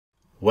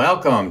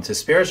Welcome to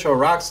Spiritual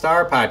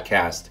Rockstar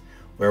Podcast,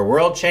 where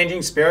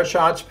world-changing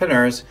spiritual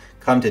entrepreneurs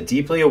come to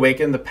deeply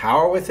awaken the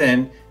power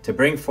within to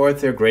bring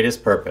forth their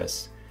greatest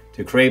purpose,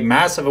 to create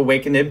massive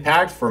awakened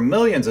impact for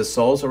millions of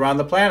souls around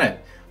the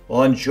planet,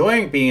 while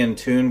enjoying being in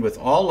tune with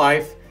all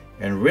life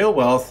and real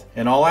wealth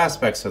in all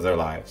aspects of their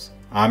lives.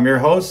 I'm your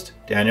host,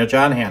 Daniel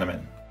John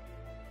Hanneman.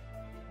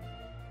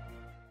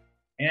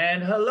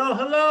 And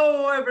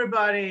hello,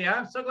 everybody.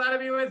 I'm so glad to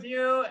be with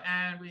you.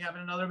 And we have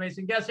another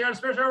amazing guest here on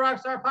Spiritual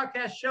Rockstar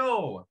Podcast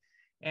Show.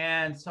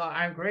 And so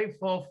I'm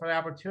grateful for the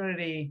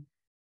opportunity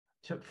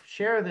to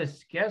share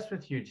this guest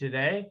with you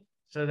today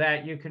so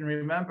that you can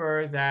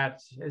remember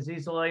that as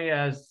easily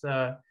as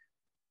the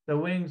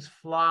wings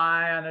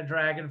fly on a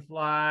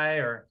dragonfly,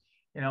 or,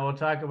 we'll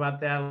talk about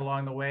that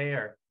along the way,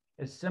 or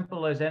as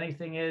simple as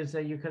anything is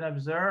that you can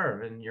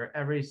observe in your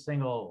every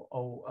single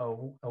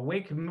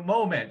awake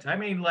moment. I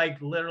mean,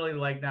 like literally,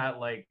 like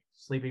not like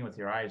sleeping with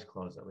your eyes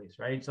closed, at least,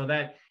 right? So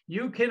that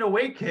you can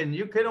awaken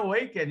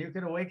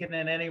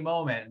in any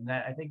moment. And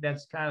I think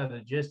that's kind of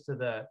the gist of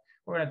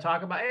we're going to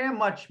talk about, and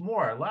much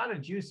more. A lot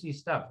of juicy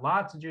stuff,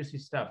 lots of juicy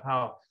stuff.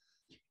 How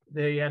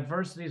the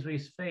adversities we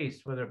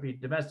face, whether it be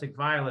domestic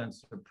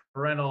violence or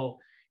parental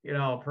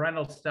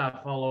stuff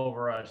all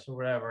over us or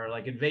whatever,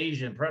 like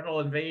parental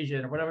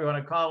invasion, or whatever you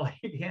want to call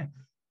it.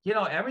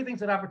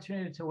 Everything's an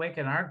opportunity to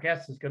awaken. Our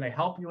guest is going to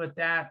help you with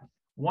that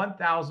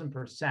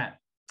 1000%.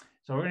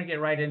 So we're going to get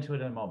right into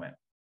it in a moment.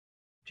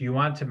 Do you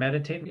want to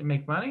meditate and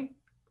make money?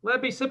 Let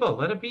it be simple.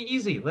 Let it be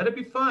easy. Let it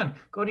be fun.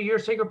 Go to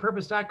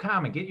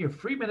yoursacredpurpose.com and get your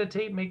free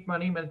Meditate, Make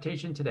Money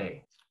meditation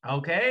today.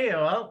 Okay,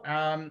 well,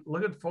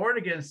 looking forward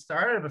to getting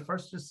started. But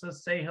first, just to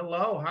say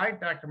hello. Hi,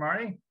 Dr.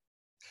 Marni.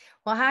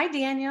 Well, hi,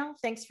 Daniel.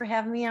 Thanks for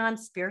having me on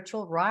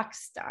Spiritual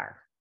Rockstar.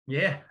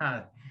 Yeah.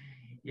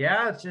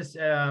 It's just,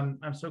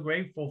 I'm so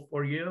grateful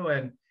for you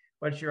and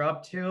what you're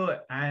up to,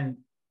 and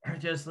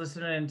just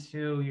listening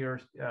to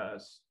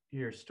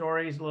your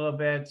stories a little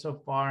bit so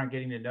far and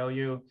getting to know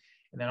you.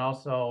 And then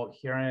also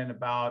hearing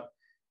about,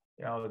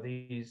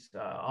 these,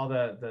 all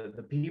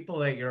the people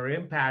that you're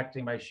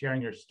impacting by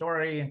sharing your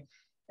story,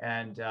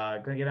 and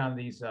going to get on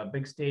these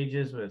big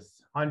stages with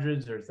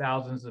hundreds or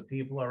thousands of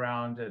people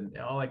around and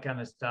all that kind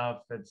of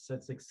stuff.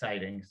 It's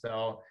exciting.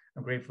 So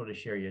I'm grateful to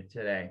share you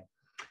today.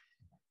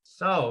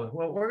 So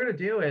what we're going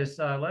to do is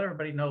let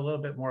everybody know a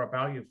little bit more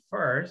about you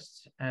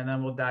first, and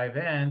then we'll dive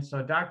in.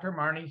 So Dr.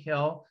 Marni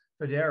Hill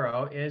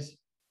Foderaro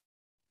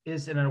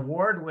is an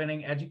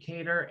award-winning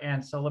educator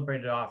and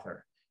celebrated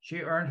author. She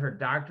earned her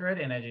doctorate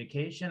in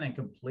education and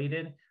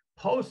completed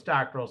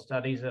postdoctoral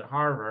studies at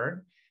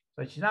Harvard.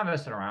 But she's not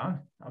messing around,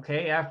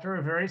 okay? After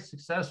a very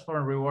successful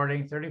and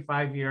rewarding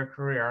 35-year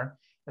career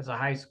as a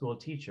high school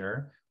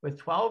teacher, with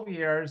 12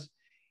 years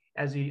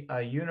as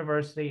a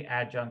university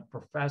adjunct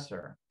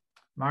professor,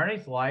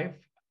 Marni's life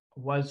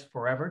was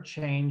forever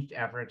changed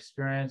after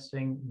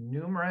experiencing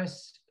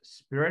numerous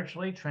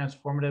spiritually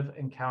transformative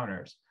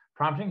encounters,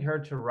 prompting her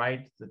to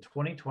write the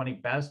 2020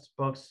 Best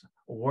Books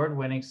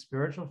award-winning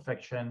spiritual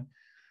fiction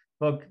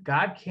book,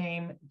 God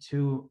Came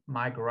to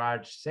My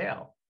Garage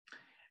Sale,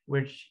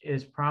 which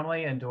is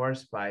prominently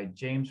endorsed by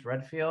James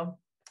Redfield,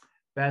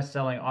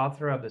 best-selling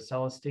author of the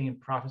Celestine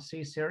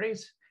Prophecy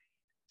series,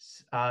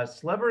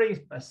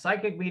 celebrity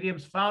psychic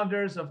mediums,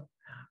 founders of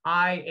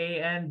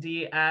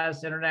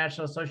IANDS,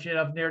 International Association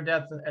of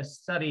Near-Death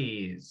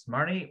Studies.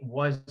 Marni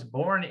was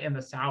born in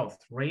the South,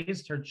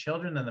 raised her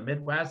children in the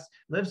Midwest,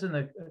 lives in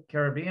the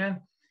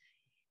Caribbean.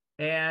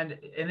 And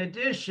in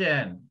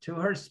addition to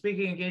her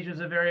speaking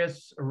engagements and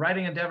various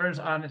writing endeavors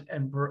on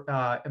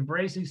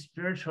embracing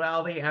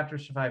spirituality after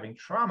surviving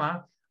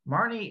trauma,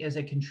 Marni is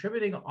a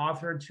contributing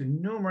author to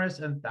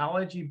numerous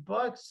anthology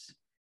books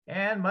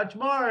and much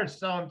more.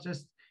 So I'm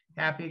just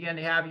happy again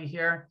to have you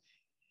here.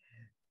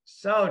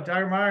 So,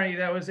 Dr. Marni,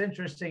 that was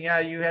interesting. Yeah,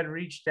 you had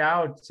reached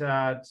out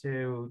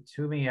to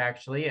me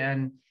actually,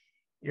 and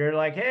you're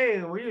like,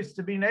 hey, we used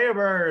to be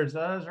neighbors.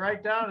 I was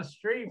right down the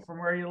street from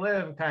where you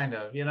live, kind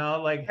of,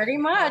 like pretty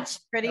much.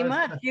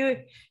 You're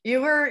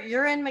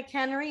in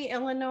McHenry,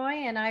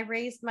 Illinois, and I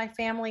raised my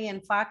family in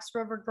Fox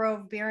River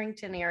Grove,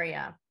 Barrington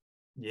area.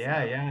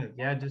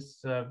 Yeah.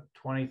 Just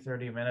 20,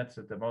 30 minutes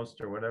at the most,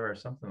 or whatever,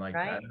 something like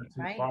that.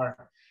 Not too far.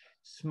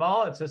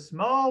 It's a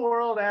small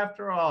world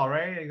after all,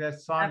 right?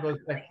 That song goes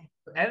back.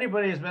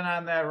 Anybody who's been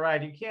on that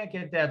ride, you can't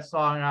get that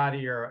song out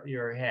of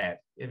your head.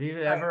 If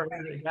you ever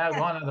got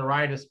one on the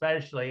ride,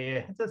 especially,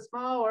 it's a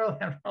small world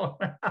after all.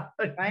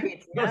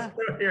 Right. Yeah.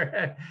 Your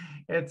head.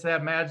 It's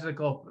that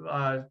magical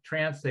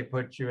trance they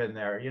put you in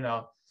there,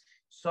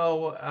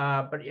 So,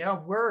 but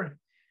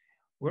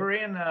we're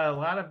in a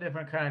lot of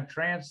different kind of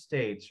trance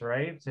states,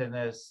 right? In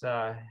this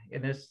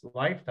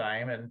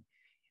lifetime, and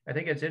I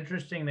think it's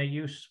interesting that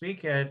you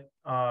speak at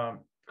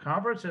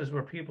conferences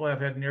where people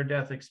have had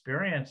near-death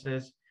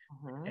experiences,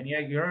 and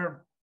yet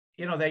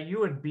that you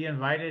would be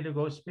invited to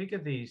go speak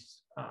at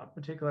these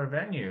particular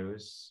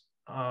venues.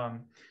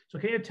 So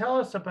can you tell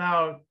us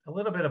a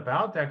little bit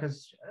about that?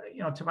 Because,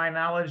 to my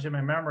knowledge and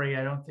my memory,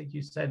 I don't think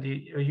you said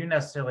you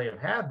necessarily have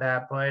had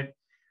that, but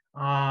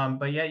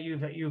But yet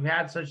you've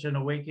had such an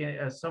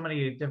awakening, so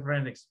many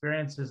different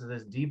experiences of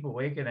this deep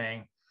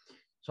awakening.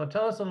 So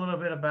tell us a little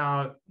bit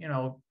about,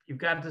 you've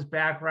got this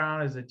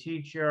background as a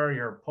teacher,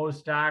 you're a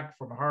postdoc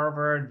from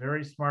Harvard,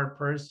 very smart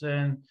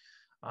person.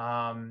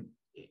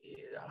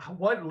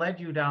 What led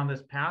you down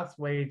this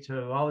pathway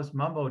to all this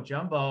mumbo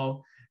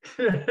jumbo,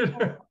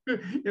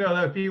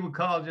 that people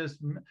call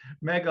just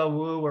mega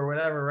woo or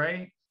whatever,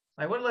 right?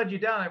 Like, what led you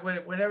down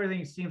when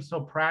everything seems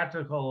so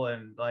practical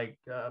and like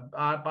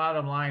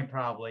bottom line,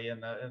 probably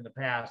in the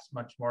past,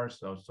 much more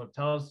so. So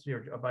tell us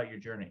about your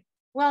journey.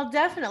 Well,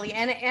 definitely.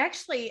 And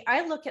actually,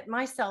 I look at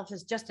myself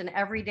as just an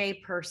everyday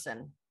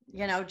person,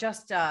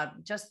 just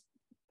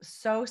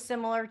so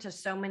similar to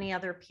so many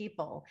other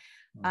people.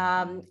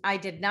 I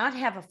did not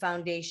have a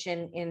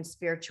foundation in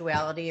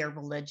spirituality or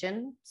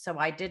religion, so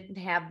I didn't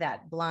have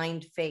that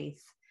blind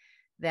faith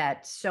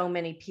that so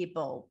many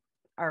people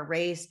are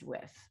raised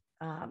with.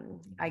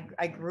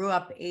 I grew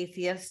up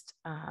atheist,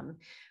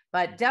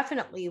 but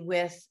definitely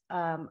with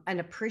an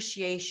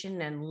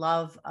appreciation and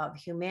love of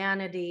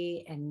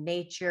humanity and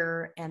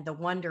nature and the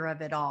wonder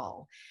of it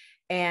all.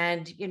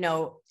 And,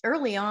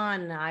 early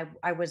on,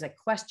 I was a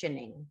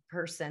questioning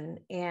person,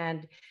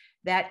 and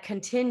that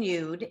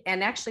continued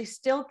and actually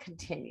still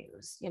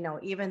continues,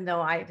 even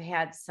though I've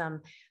had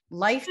some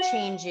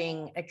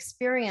life-changing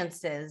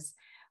experiences.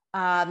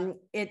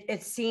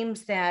 It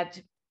seems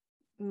that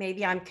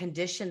maybe I'm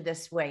conditioned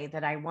this way,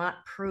 that I want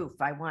proof,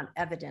 I want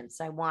evidence,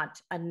 I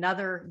want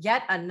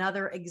yet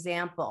another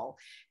example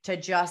to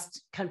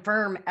just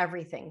confirm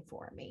everything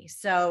for me.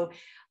 So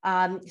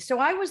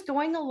I was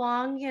going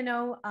along,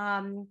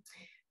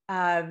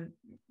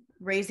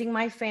 raising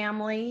my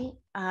family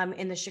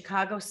in the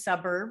Chicago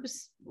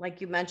suburbs. Like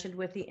you mentioned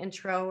with the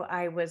intro,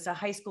 I was a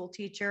high school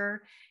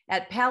teacher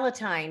at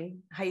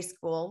Palatine High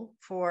School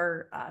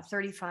for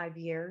 35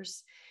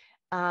 years.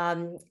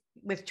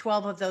 With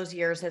 12 of those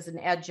years as an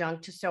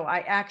adjunct. So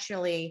I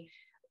actually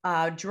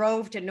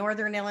drove to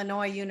Northern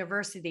Illinois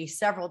University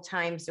several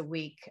times a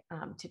week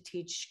to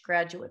teach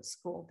graduate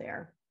school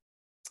there.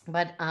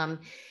 But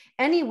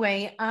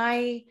anyway,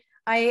 I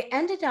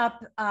ended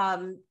up,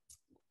 when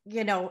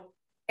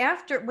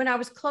I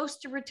was close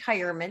to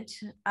retirement,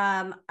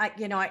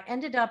 I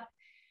ended up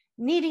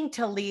needing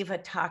to leave a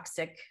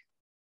toxic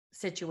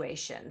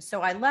situation.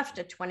 So I left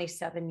a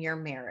 27-year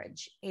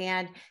marriage,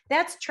 and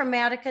that's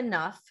traumatic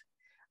enough.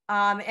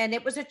 And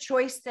it was a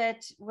choice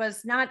that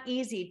was not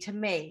easy to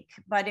make,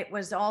 but it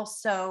was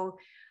also,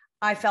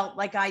 I felt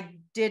like I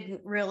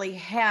didn't really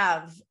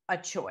have a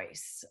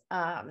choice,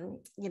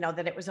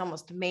 that it was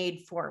almost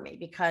made for me,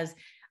 because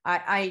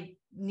I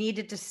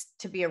needed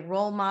to be a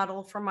role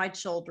model for my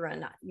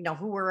children,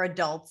 who were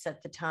adults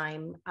at the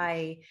time.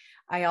 I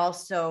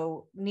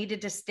also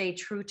needed to stay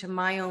true to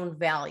my own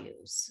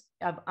values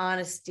of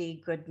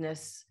honesty,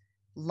 goodness,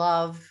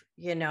 love,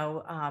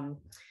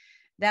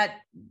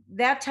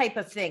 that type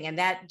of thing. And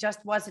that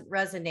just wasn't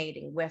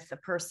resonating with the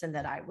person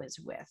that I was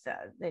with,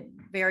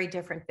 very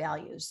different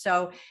values.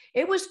 So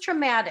it was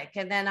traumatic.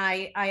 And then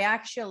I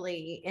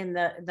actually, in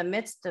the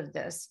midst of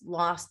this,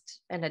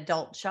 lost an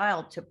adult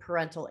child to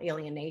parental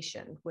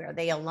alienation, where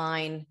they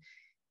align,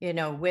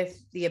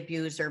 with the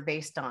abuser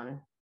based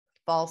on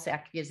false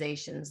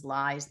accusations,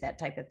 lies, that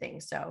type of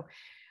thing. So,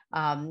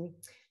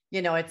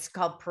 it's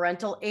called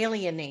parental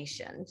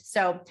alienation.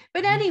 So,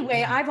 but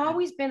anyway, I've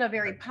always been a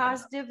very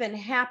positive and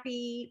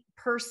happy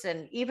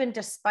person, even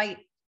despite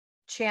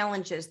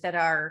challenges that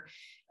are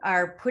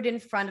put in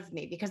front of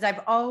me, because I've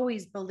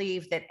always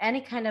believed that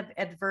any kind of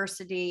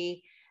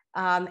adversity,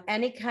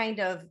 any kind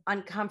of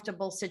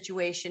uncomfortable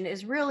situation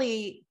is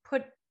really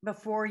put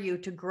before you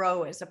to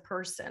grow as a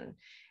person.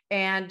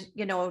 And,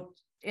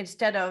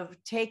 instead of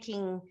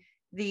taking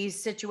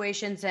these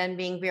situations and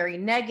being very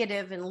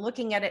negative and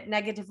looking at it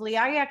negatively,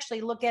 I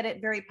actually look at it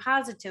very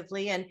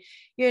positively, and,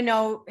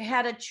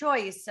 had a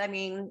choice. I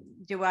mean,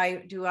 do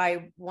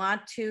I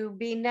want to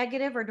be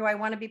negative, or do I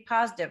want to be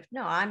positive?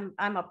 No, I'm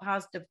a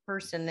positive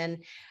person.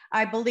 And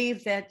I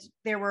believe that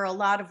there were a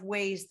lot of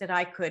ways that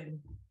I could,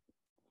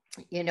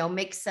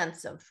 make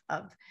sense of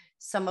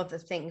some of the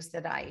things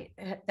that I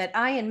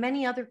and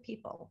many other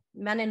people,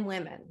 men and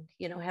women,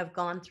 have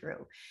gone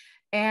through.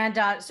 And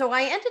so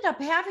I ended up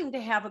having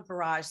to have a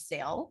garage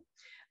sale,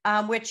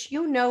 which,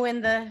 in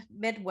the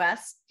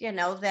Midwest,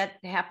 that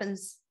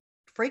happens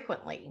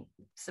frequently.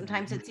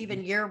 Sometimes it's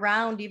even year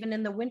round, even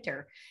in the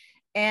winter.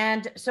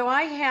 And so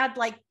I had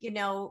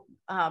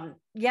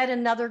yet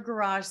another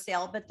garage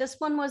sale, but this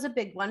one was a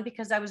big one,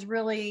 because I was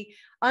really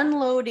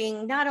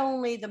unloading not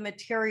only the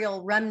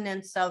material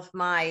remnants of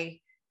my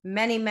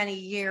many, many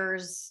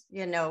years,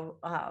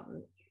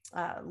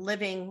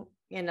 living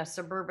in a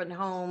suburban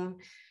home,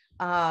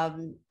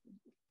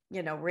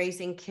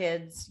 raising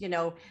kids,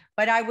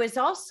 but I was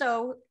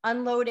also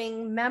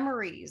unloading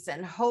memories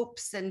and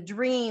hopes and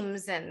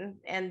dreams and,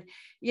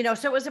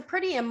 so it was a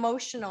pretty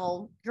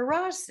emotional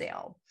garage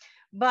sale.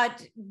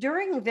 But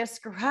during this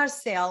garage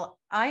sale,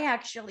 I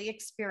actually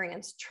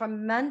experienced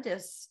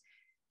tremendous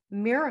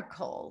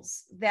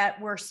miracles that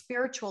were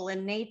spiritual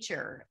in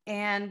nature.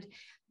 And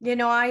you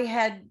know,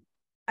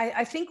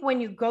 I think when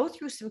you go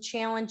through some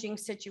challenging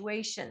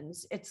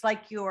situations, it's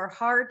like your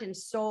heart and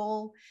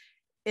soul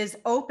is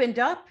opened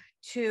up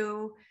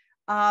to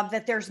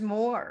that there's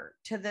more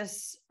to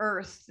this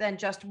earth than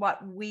just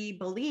what we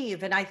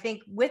believe. And I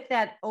think with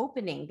that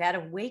opening, that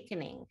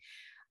awakening,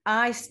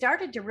 I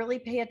started to really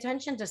pay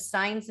attention to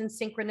signs and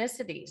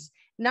synchronicities,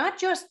 not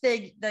just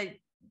the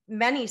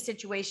many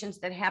situations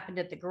that happened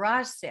at the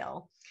garage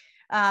sale.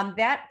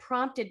 That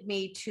prompted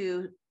me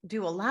to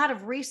do a lot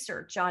of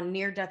research on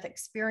near-death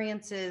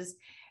experiences.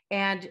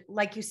 And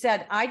like you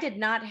said, I did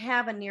not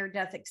have a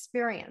near-death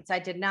experience. I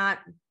did not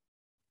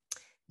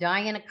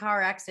die in a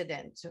car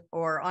accident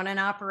or on an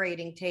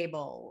operating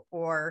table,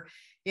 or,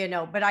 you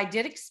know, but I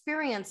did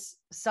experience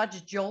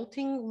such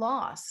jolting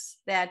loss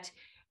that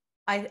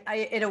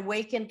it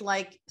awakened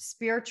like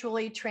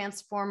spiritually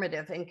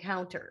transformative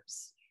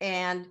encounters.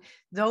 And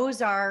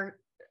those are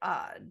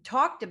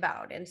talked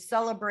about and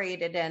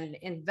celebrated and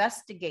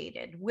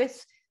investigated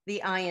with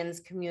the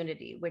IANDS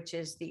community, which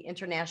is the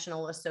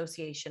International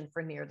Association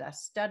for Near-Death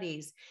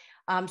Studies.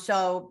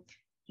 So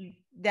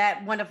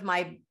that one of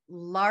my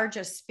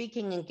largest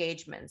speaking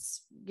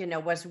engagements, you know,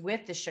 was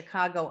with the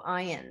Chicago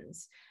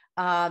IANDS.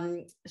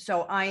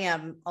 So I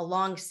am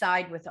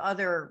alongside with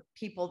other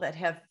people that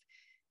have,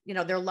 you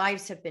know, their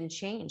lives have been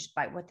changed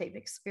by what they've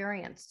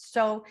experienced.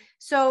 So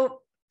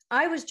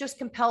I was just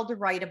compelled to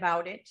write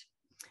about it.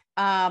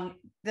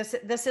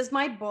 This is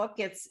my book.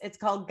 It's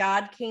called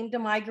God Came to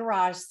My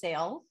Garage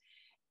Sale.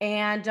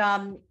 And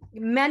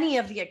many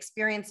of the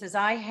experiences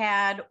I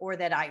had, or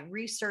that I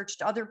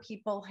researched other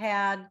people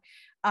had,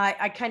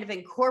 I kind of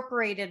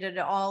incorporated it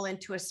all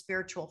into a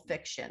spiritual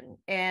fiction.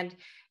 And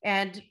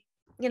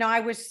you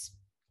know,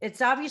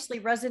 it's obviously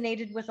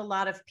resonated with a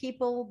lot of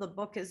people. The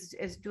book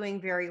is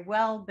doing very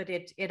well, but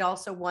it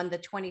also won the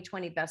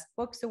 2020 Best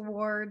Books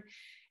Award.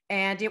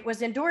 And it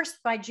was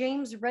endorsed by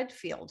James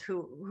Redfield,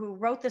 who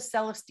wrote the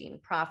Celestine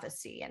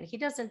Prophecy. And he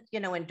doesn't,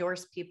 you know,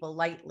 endorse people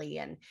lightly.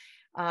 And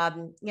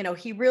you know,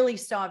 he really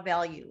saw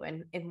value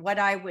in what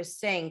I was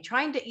saying,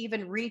 trying to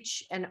even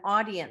reach an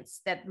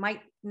audience that might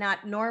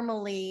not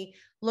normally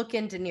look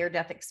into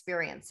near-death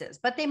experiences,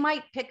 but they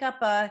might pick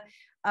up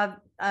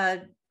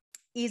a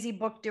easy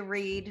book to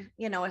read,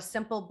 you know, a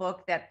simple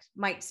book that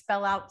might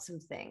spell out some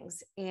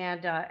things.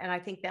 And I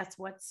think that's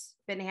what's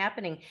been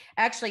happening.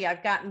 Actually,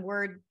 I've gotten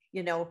word,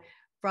 you know,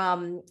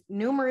 from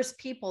numerous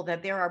people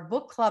that there are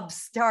book clubs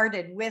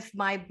started with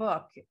my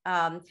book.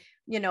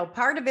 You know,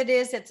 part of it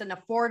is it's an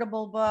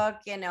affordable book,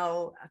 you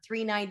know,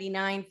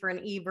 $3.99 for an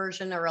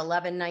e-version or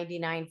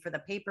 $11.99 for the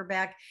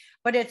paperback,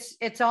 but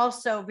it's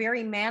also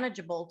very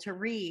manageable to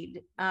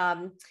read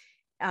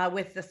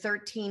with the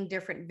 13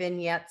 different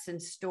vignettes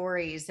and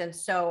stories. And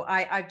so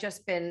I've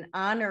just been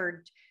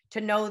honored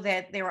to know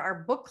that there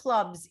are book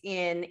clubs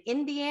in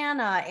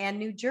Indiana and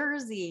New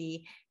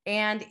Jersey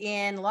and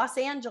in Los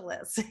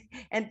Angeles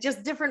and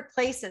just different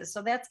places.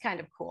 So that's kind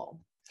of cool.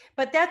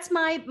 But that's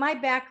my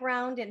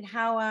background and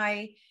how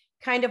I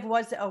kind of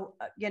was,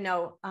 you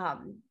know,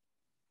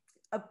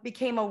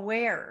 became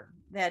aware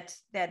that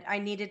I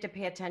needed to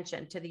pay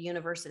attention to the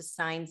universe's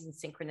signs and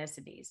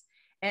synchronicities.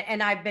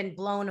 And I've been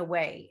blown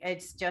away.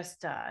 It's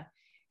just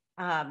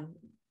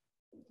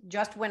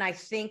when I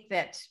think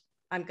that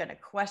I'm going to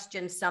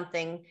question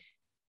something,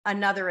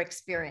 another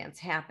experience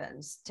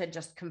happens to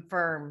just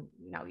confirm,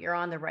 you know, you're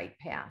on the right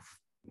path.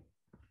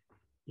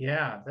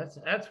 Yeah,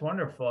 that's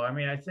wonderful. I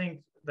mean, I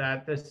think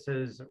that this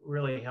is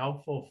really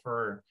helpful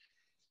for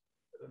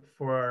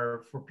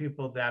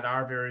people that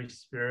are very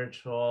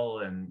spiritual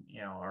and,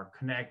 you know, are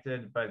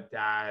connected, but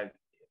that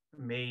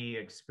may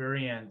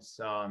experience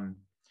I'm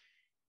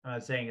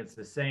not saying it's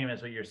the same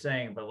as what you're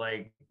saying, but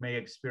like may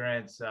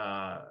experience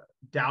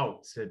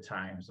doubts at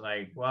times,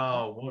 like,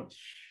 well,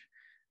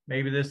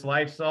 maybe this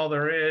life's all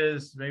there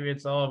is, maybe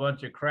it's all a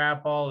bunch of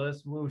crap, all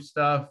this woo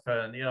stuff,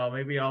 and, you know,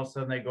 maybe all of a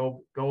sudden they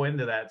go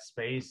into that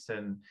space,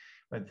 and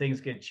when things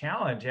get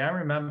challenged. I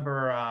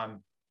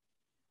remember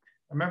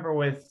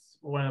with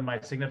one of my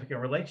significant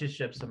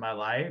relationships in my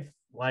life,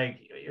 like,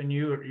 and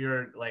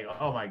you're like,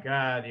 oh my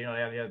God, you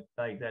know, you have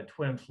like that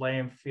twin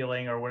flame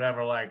feeling or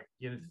whatever, like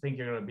you think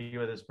you're going to be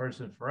with this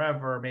person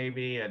forever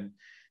maybe, and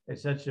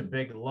it's such a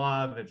big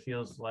love. It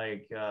feels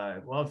like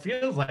well, it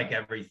feels like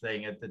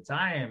everything at the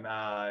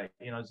time.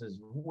 You know, this is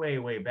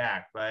way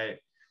back, but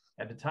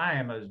at the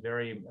time I was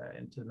very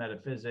into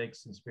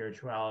metaphysics and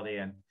spirituality.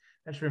 And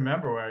I just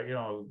remember where, you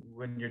know,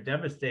 when you're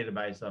devastated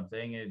by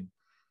something,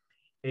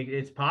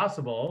 it's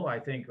possible, I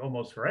think,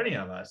 almost for any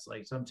of us,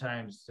 like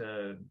sometimes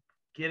to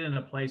get in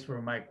a place where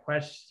we might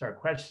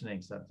start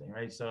questioning something,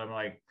 right? So I'm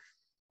like,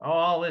 oh,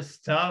 all this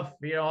stuff,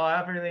 you know,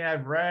 everything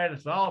I've read,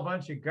 it's all a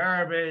bunch of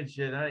garbage.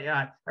 And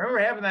yeah, I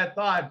remember having that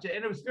thought,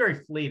 and it was very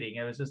fleeting.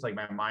 It was just like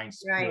my mind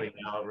spewing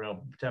out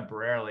real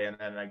temporarily, and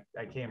then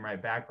I came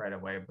right back right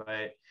away.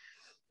 But,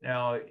 you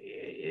know,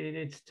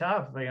 it's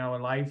tough, you know,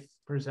 when life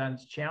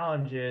presents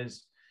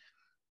challenges.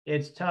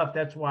 It's tough.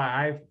 That's why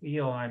I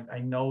feel, I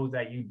know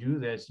that you do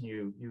this and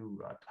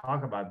you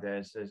talk about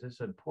this. It's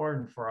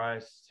important for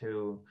us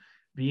to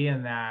be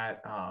in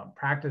that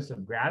practice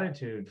of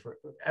gratitude for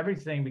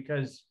everything,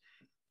 because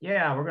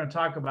yeah, we're going to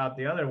talk about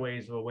the other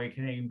ways of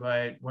awakening,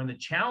 but when the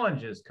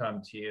challenges come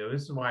to you,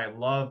 this is why I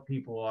love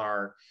people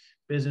are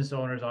business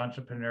owners,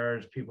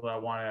 entrepreneurs, people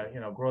that want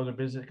to, grow their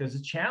business, because the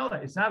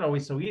challenge, it's not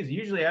always so easy.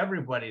 Usually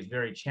everybody's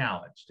very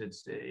challenged.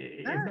 It's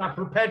not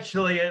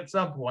perpetually at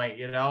some point,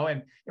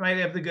 and you might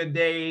have the good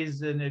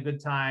days and the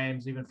good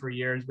times, even for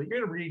years, but you're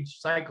going to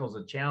reach cycles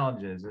of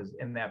challenges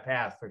in that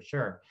path for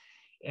sure.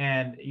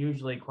 And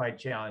usually quite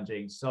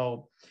challenging.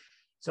 So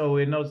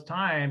in those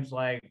times,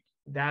 like,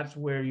 that's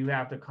where you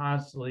have to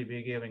constantly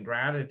be giving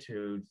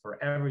gratitude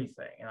for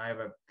everything. And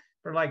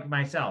for like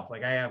myself,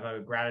 like I have a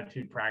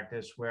gratitude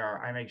practice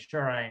where I make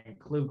sure I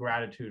include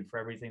gratitude for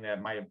everything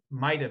that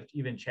might have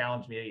even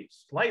challenged me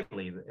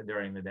slightly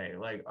during the day.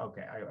 Like,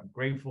 okay, I'm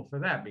grateful for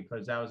that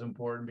because that was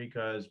important,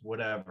 because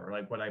whatever,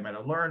 like what I might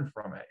have learned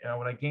from it,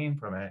 what I gained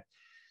from it.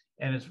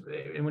 And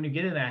when you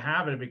get in that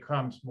habit, it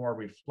becomes more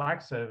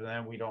reflexive, and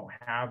then we don't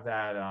have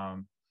that,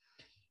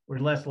 we're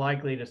less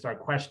likely to start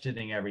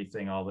questioning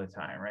everything all the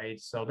time, right?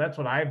 So that's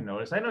what I've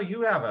noticed. I know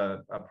you have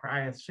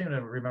I seem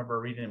to remember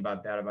reading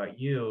about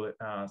you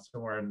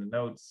somewhere in the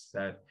notes,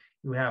 that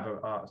you have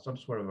some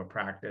sort of a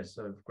practice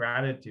of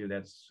gratitude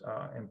that's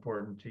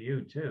important to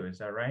you too. Is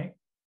that right?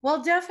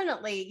 Well,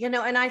 definitely, and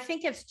I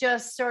think it's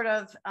just sort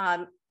of,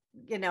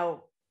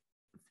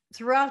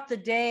 throughout the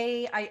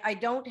day, I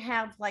don't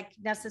have like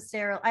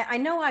necessarily, I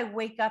know I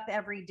wake up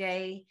every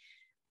day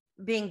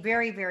being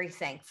very, very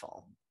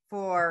thankful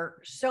for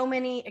so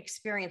many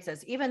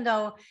experiences, even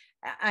though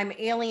I'm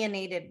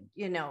alienated,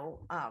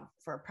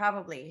 for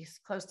probably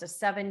close to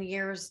 7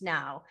 years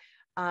now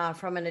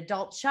from an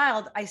adult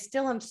child. I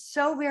still am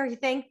so very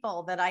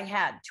thankful that I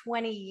had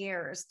 20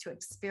 years to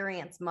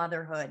experience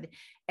motherhood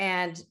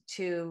and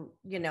to,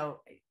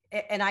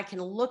 and I can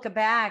look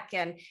back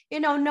and,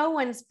 no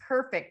one's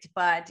perfect,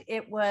 but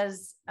it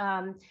was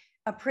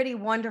a pretty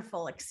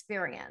wonderful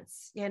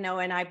experience, and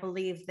I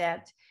believe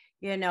that,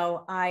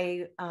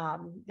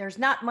 there's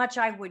not much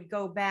I would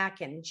go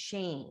back and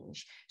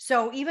change.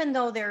 So even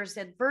though there's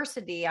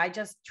adversity, I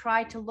just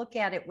try to look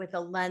at it with a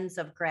lens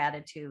of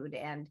gratitude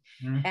and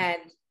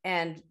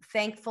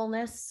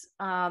thankfulness.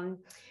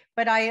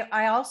 But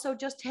I also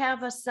just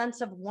have a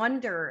sense of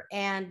wonder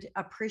and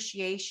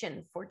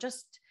appreciation for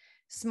just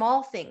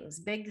small things,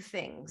 big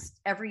things,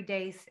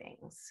 everyday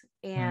things.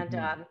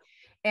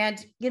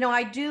 And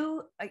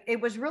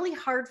it was really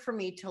hard for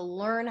me to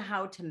learn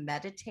how to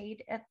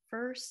meditate at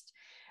first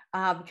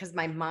because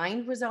my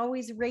mind was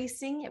always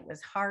racing. It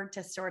was hard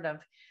to sort of,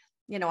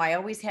 I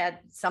always had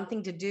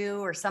something to do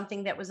or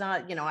something that was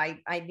on,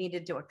 I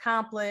needed to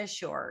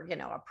accomplish, or,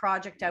 a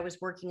project I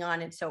was working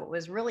on. And so it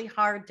was really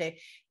hard to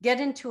get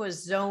into a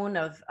zone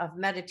of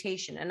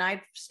meditation. And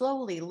I've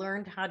slowly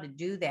learned how to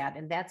do that.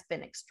 And that's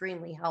been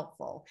extremely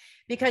helpful,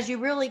 because you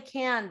really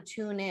can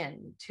tune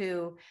in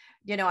to,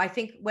 I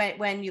think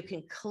when you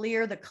can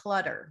clear the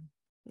clutter,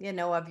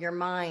 of your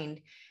mind,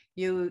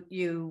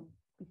 you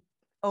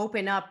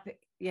open up,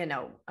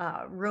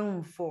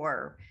 room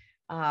for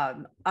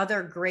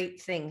other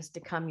great things to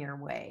come your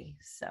way.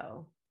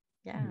 So,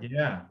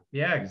 yeah.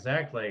 Yeah,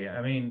 exactly.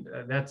 I mean,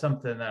 that's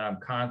something that I'm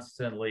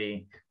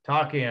constantly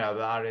talking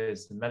about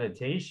is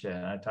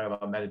meditation. I talk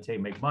about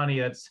meditate, make money.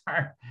 That's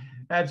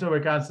what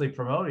we're constantly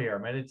promoting here.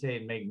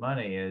 Meditate and make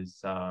money is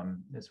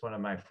one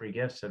of my free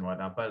gifts and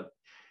whatnot. But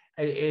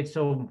it's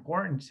so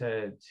important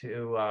to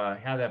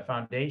have that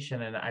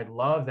foundation. And I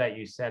love that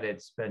you said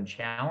it's been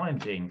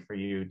challenging for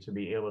you to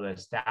be able to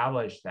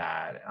establish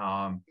that.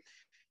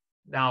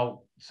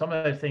 Now, some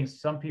of the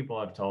things some people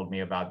have told me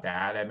about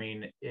that, I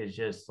mean, is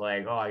just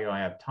like, oh, you don't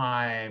have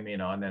time,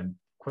 and then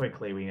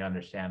quickly we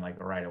understand like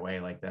right away,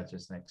 like that's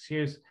just an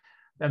excuse.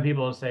 Then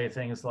people will say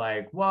things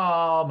like,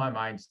 well, my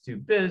mind's too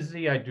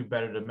busy. I do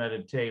better to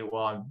meditate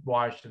while I'm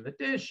washing the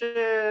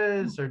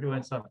dishes or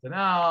doing something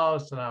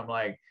else. And I'm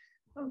like,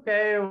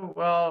 okay,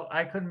 well,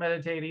 I couldn't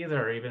meditate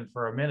either, even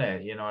for a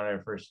minute, when I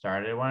first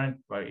started.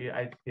 But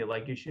I feel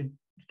like you should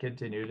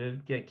continue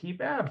to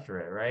keep after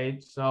it,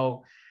 right?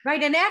 So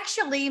right. And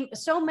actually,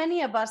 so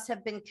many of us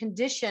have been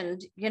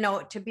conditioned,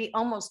 to be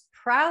almost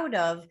proud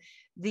of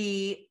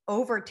the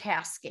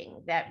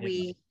overtasking that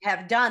we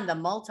have done, the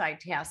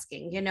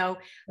multitasking,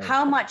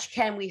 how much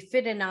can we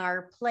fit in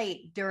our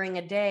plate during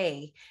a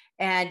day?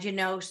 And,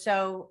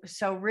 so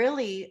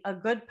really a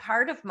good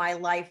part of my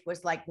life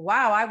was like,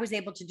 wow, I was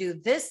able to do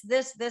this,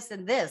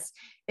 and this.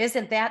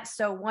 Isn't that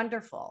so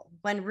wonderful?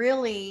 When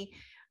really,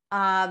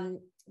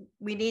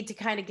 we need to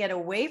kind of get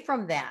away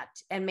from that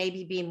and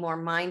maybe be more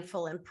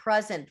mindful and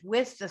present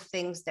with the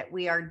things that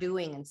we are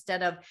doing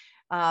instead of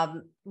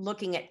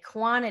looking at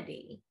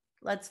quantity.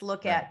 Let's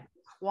look at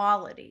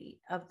quality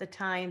of the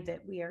time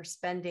that we are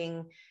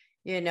spending,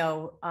 in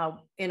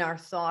our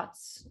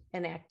thoughts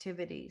and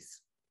activities.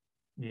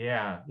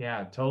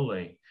 Yeah,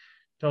 totally.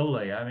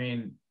 I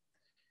mean,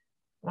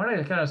 I wanted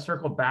to kind of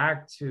circle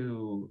back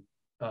to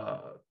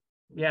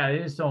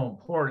it is so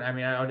important. I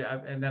mean,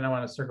 and then I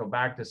want to circle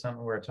back to something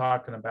we were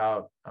talking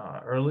about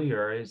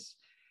earlier is,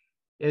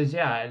 is,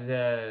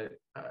 yeah,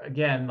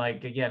 again,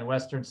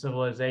 Western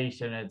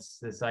civilization, it's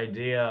this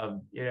idea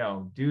of,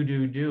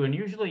 do. And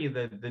usually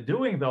the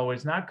doing, though,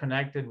 is not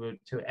connected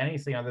to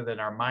anything other than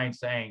our mind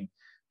saying,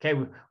 okay,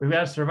 we've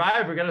got to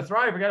survive, we got to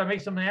thrive, we got to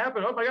make something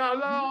happen. Oh my God,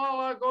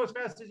 no, go as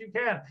fast as you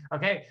can.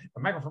 Okay,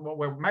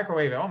 we're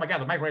microwaving. Oh my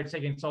God, the microwave's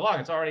taking so long.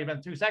 It's already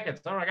been 2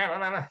 seconds. Oh my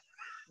God.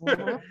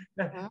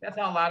 That's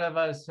how a lot of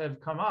us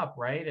have come up,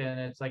 right? And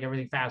it's like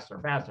everything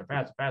faster.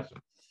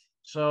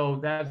 So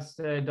that's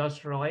the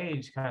industrial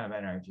age kind of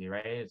energy,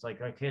 right? It's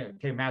like,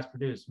 okay, mass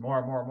produce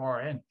more.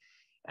 And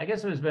I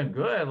guess it has been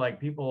good. Like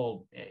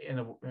people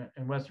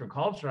in Western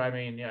culture, I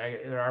mean,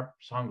 there are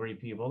hungry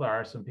people, there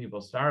are some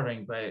people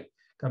starving, but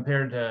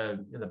compared to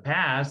the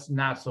past,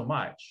 not so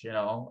much,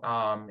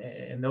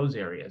 in those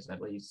areas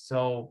at least.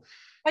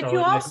 But you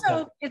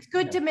also, it's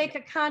good to make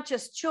a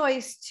conscious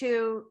choice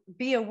to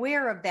be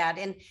aware of that.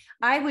 And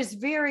I was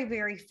very,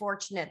 very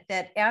fortunate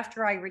that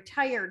after I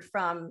retired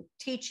from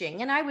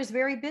teaching, and I was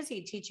very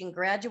busy teaching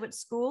graduate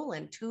school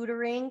and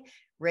tutoring,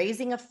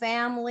 raising a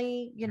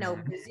family,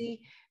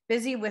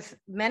 busy with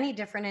many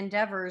different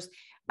endeavors.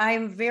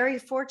 I'm very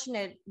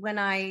fortunate when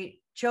I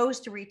chose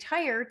to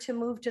retire to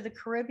move to the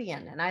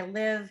Caribbean, and I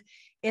live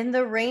in the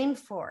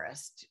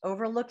rainforest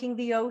overlooking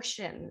the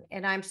ocean,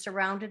 and I'm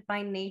surrounded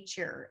by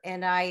nature,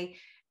 and I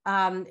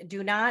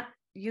do not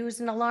use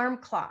an alarm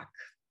clock,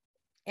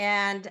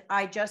 and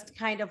I just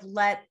kind of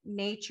let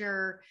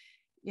nature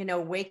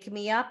wake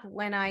me up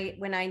when I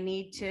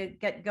need to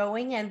get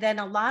going. And then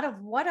a lot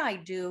of what I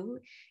do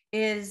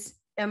is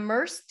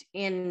immersed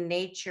in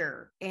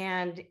nature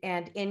and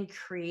in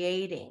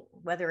creating,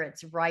 whether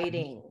it's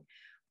writing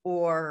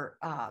or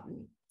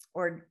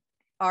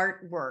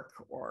artwork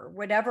or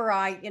whatever,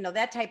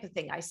 that type of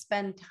thing. I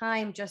spend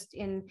time just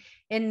in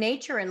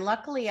nature. And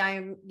luckily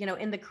I'm,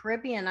 in the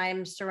Caribbean,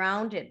 I'm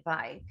surrounded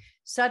by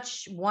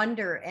such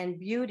wonder and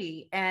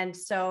beauty. And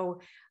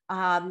so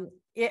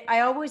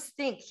I always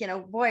think,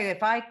 boy,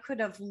 if I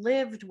could have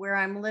lived where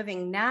I'm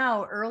living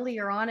now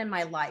earlier on in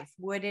my life,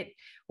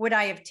 would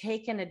I have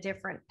taken a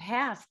different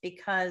path?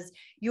 Because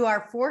you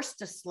are forced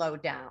to slow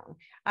down.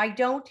 I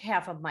don't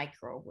have a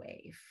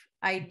microwave.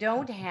 I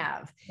don't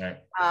have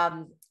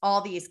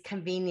all these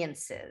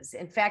conveniences.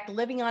 In fact,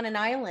 living on an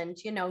island,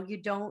 you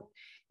don't,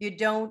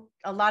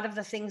 a lot of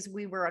the things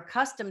we were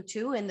accustomed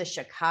to in the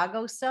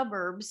Chicago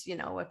suburbs,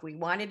 if we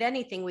wanted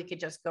anything, we could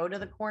just go to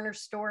the corner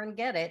store and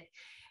get it.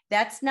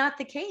 That's not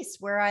the case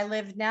where I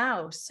live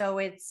now. So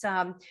it's,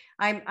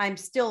 I'm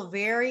still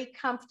very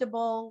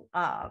comfortable,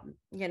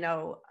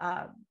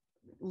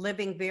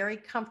 living very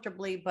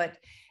comfortably, but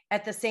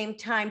at the same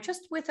time,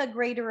 just with a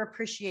greater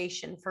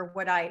appreciation for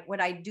what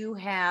I do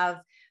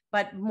have,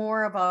 but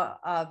more of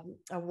a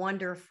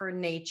wonder for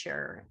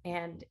nature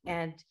and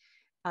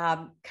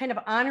kind of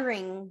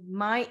honoring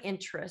my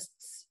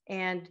interests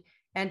and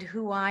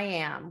who I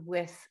am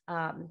with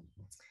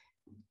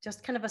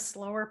just kind of a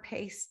slower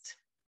paced,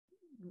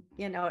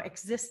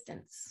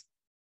 existence.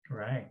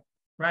 Right.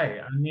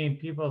 I mean,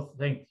 people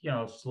think,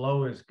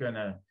 slow is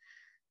gonna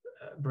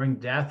bring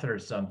death or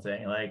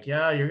something. Like,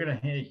 yeah, you're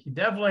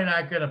definitely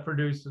not gonna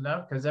produce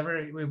enough, because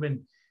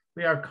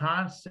we are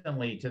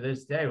constantly, to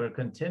this day, we're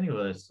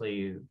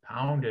continuously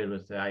pounded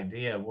with the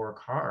idea of work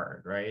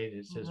hard, right?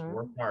 It's just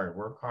work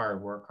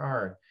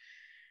hard.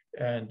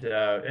 And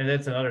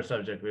that's another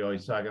subject we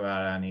always talk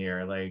about on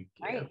here. Like,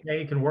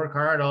 okay, you can work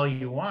hard all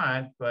you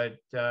want, but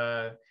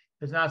if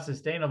it's not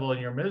sustainable and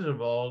you're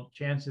miserable,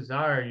 chances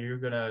are you're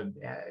gonna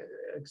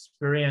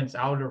experience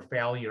outer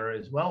failure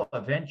as well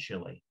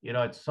eventually.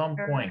 At some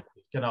point,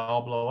 it's gonna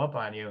all blow up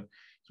on you.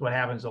 It's what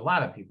happens to a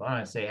lot of people. I don't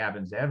want to say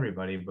happens to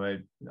everybody, but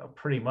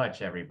pretty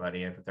much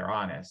everybody, if they're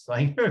honest.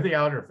 Like, the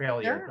outer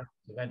failure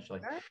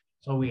eventually.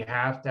 So we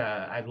have to,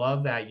 I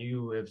love that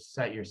you have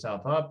set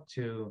yourself up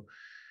to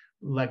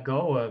let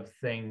go of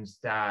things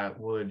that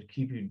would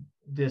keep you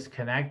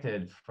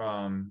disconnected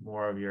from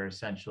more of your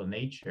essential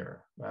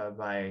nature,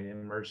 by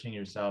immersing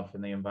yourself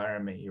in the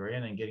environment you're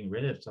in and getting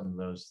rid of some of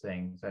those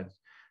things.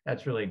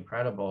 That's really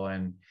incredible.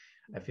 And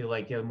I feel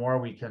like the more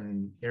we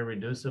can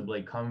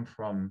irreducibly come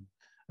from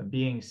a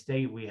being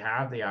state, we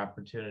have the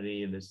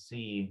opportunity to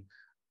see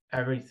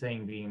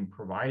everything being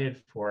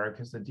provided for,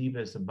 because the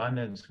deepest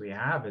abundance we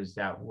have is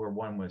that we're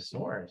one with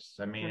source.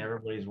 I mean,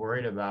 everybody's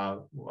worried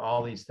about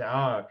all these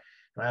things.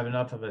 Do I have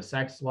enough of a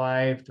sex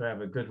life? Do I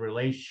have a good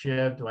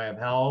relationship? Do I have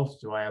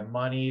health? Do I have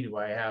money? Do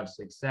I have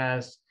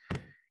success?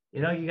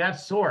 You got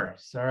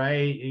source, all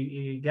right?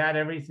 You got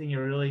everything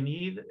you really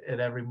need at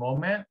every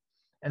moment.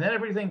 And then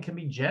everything can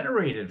be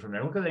generated from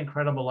there. Look at the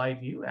incredible life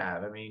you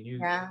have. I mean,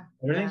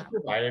 everything's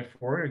provided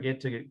for. You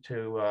get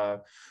to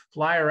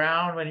fly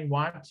around when you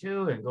want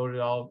to, and go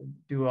to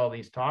do all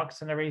these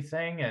talks and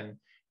everything. And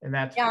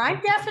that's I'm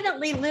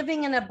definitely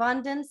living in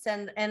abundance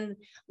and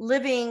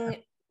living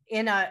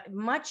in a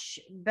much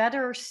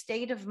better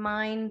state of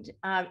mind,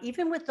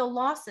 even with the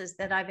losses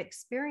that I've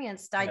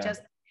experienced. I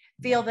just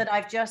feel that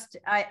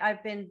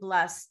I've been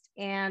blessed,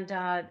 and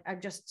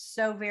I'm just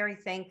so very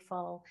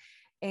thankful.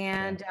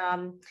 And,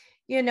 I'm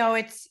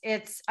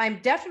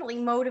definitely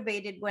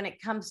motivated when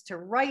it comes to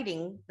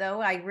writing,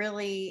 though. I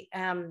really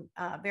am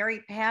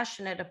very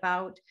passionate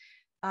about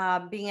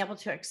being able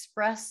to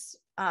express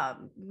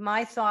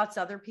my thoughts,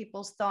 other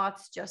people's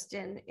thoughts, just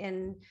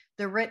in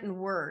the written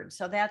word.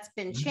 So that's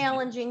been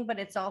challenging, but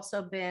it's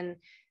also been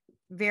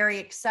very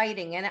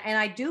exciting. And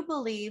I do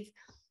believe,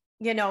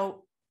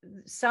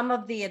 some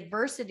of the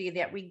adversity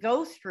that we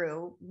go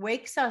through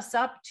wakes us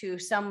up to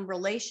some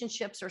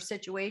relationships or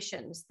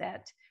situations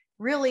that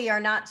really are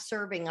not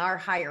serving our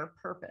higher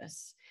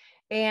purpose.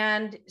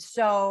 And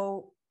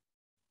so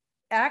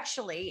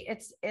actually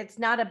it's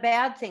not a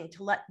bad thing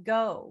to let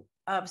go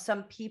of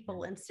some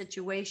people and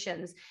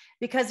situations,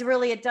 because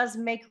really it does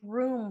make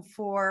room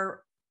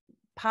for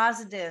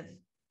positive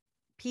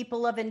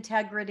people of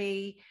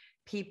integrity,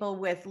 people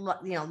with,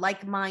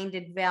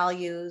 like-minded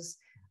values,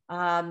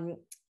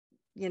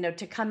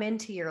 to come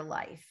into your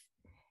life.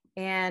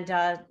 And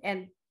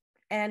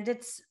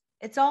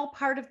it's all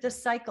part of the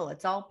cycle.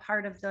 It's all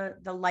part of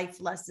the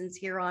life lessons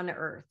here on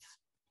earth.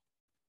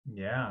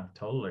 Yeah,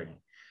 totally.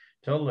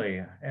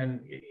 And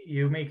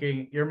you're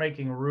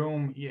making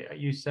room.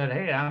 You said,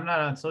 hey, I'm not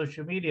on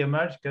social media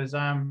much because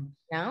I'm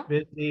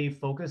busy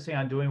focusing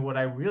on doing what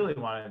I really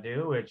want to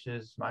do, which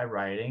is my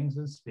writings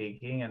and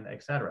speaking and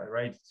et cetera.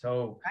 Right.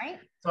 So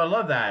I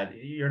love that.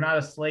 You're not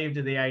a slave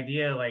to the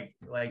idea like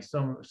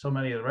so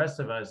many of the rest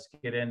of us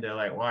get into,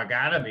 like, well, I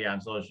gotta be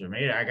on social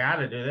media. I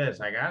gotta do this.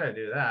 I gotta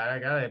do that. I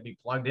gotta be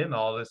plugged into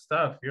all this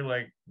stuff. You're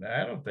like,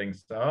 I don't think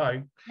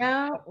so.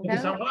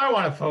 Focus on what I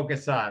want to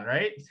focus on,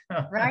 right?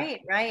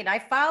 Right. I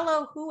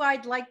follow who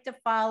I'd like to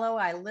follow.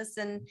 I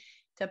listen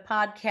to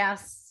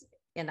podcasts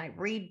and I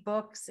read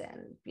books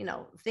and,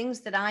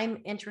 things that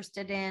I'm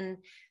interested in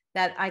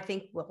that I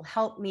think will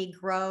help me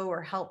grow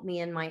or help me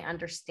in my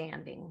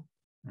understanding.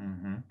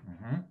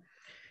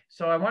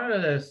 So I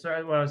wanted to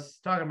start what I was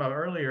talking about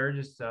earlier,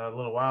 just a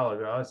little while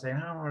ago. I was saying,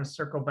 I want to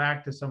circle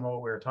back to some of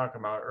what we were talking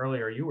about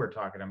earlier, you were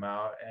talking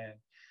about. And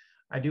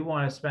I do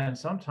want to spend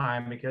some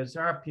time, because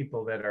there are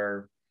people that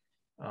are,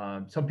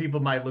 some people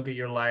might look at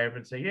your life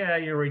and say, yeah,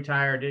 you're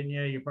retired, didn't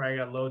you? You probably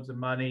got loads of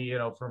money,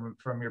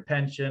 from your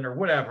pension or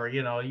whatever,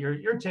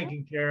 you're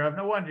taken care of.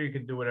 No wonder you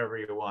can do whatever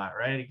you want,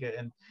 right?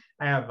 And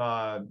I have,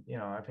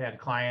 I've had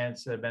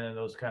clients that have been in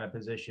those kind of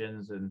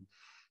positions, and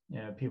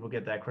people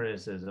get that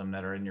criticism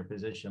that are in your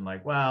position,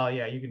 like, well,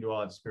 yeah, you can do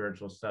all that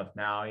spiritual stuff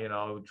now,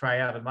 try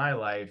out in my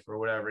life or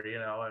whatever,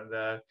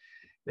 and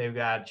they've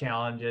got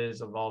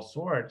challenges of all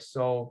sorts.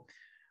 So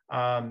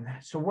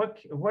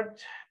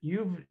what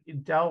you've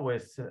dealt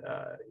with,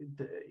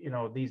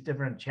 these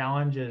different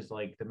challenges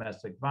like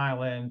domestic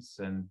violence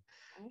and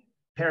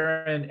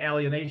parent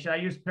alienation. I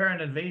use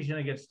parent invasion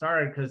to get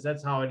started because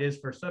that's how it is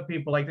for some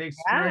people. Like they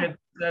experience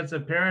that's a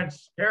parent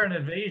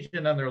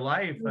invasion on their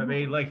life. I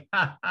mean,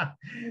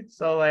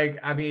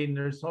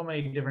 there's so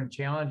many different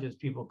challenges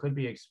people could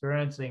be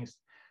experiencing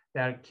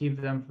that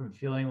keep them from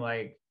feeling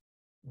like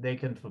they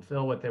can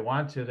fulfill what they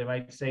want to. They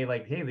might say,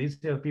 like, hey, these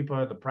people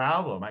are the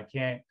problem. I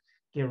can't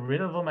get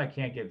rid of them. I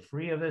can't get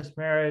free of this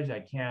marriage.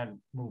 I can't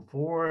move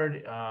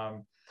forward.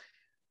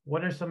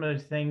 What are some of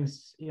the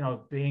things,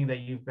 being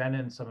that you've been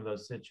in some of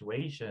those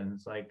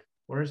situations, like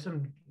what's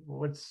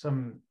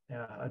some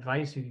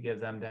advice you could give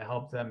them to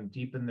help them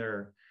deepen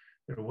their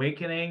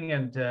awakening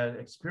and to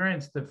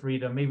experience the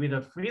freedom, maybe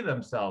to free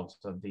themselves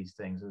of these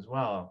things as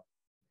well?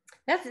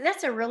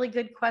 That's a really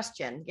good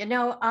question.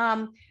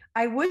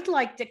 I would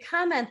like to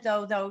comment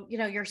though,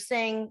 you're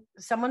saying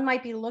someone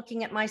might be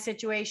looking at my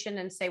situation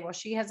and say, well,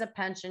 she has a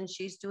pension,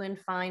 she's doing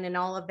fine and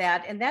all of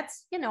that. And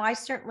that's, I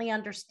certainly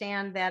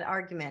understand that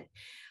argument.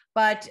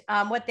 But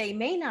what they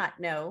may not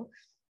know,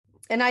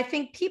 and I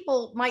think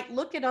people might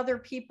look at other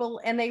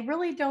people and they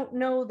really don't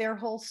know their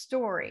whole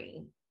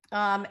story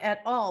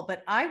at all.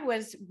 But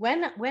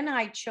when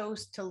I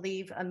chose to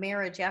leave a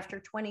marriage after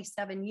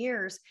 27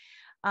 years,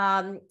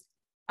 I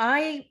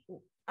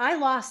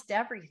lost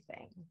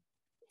everything.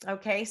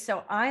 Okay.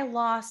 So I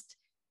lost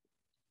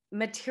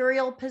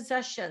material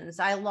possessions.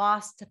 I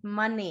lost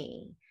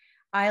money.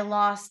 I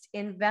lost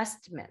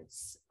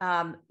investments.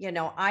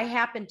 I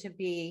happened to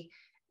be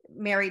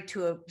married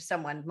to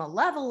someone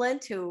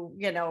malevolent who,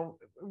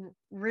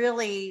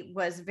 really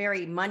was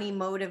very money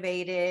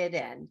motivated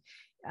and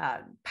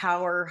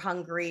power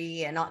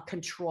hungry and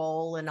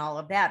control and all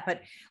of that.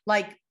 But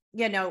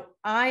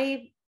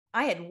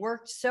I had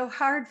worked so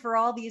hard for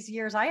all these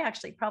years. I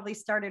actually probably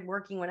started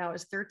working when I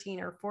was 13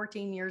 or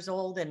 14 years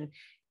old and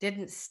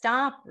didn't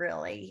stop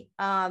really.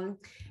 When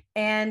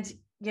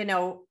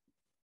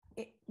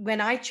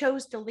I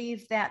chose to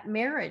leave that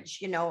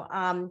marriage,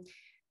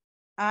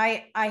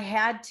 I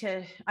had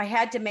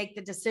to make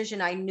the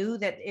decision. I knew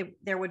that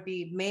there would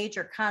be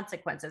major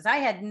consequences. I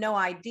had no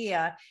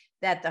idea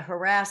that the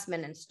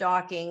harassment and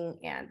stalking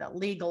and the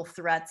legal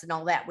threats and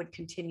all that would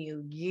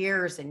continue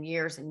years and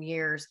years and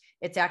years.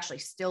 It's actually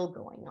still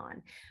going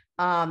on.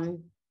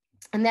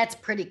 And that's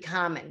pretty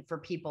common for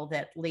people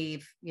that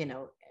leave,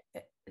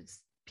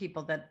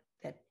 people that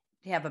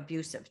have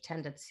abusive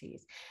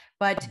tendencies.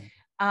 But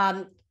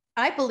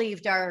I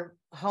believed our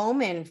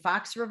home in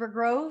Fox River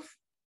Grove,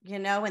 you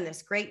know, in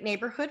this great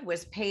neighborhood,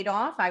 was paid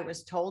off. I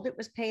was told it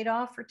was paid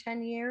off for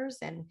 10 years.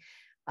 And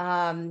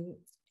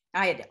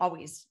I had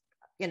always,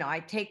 you know, I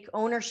take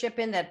ownership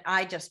in that.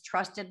 I just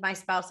trusted my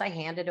spouse. I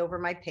handed over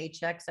my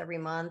paychecks every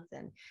month.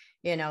 And,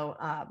 you know,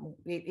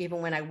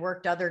 even when I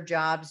worked other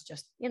jobs,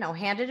 just, you know,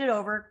 handed it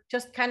over,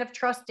 just kind of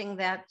trusting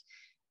that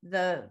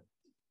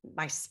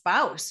my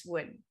spouse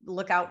would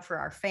look out for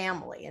our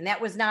family. And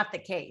that was not the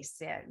case.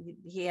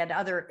 He had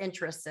other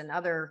interests and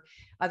other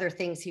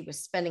things he was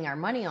spending our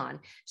money on.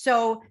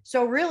 So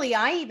really,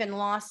 I even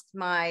lost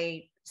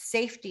my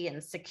safety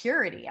and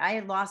security. I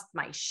lost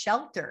my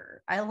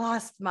shelter. I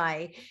lost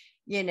my,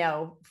 you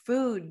know,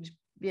 food,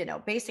 you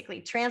know,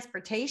 basically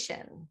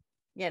transportation,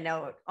 you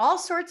know, all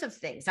sorts of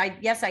things.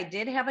 Yes, I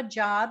did have a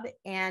job,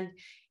 and,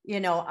 you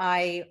know,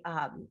 I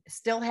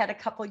still had a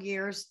couple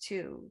years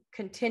to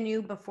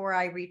continue before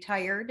I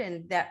retired,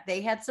 and that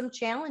they had some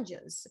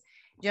challenges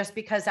just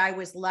because I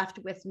was left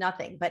with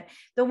nothing. But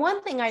the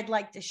one thing I'd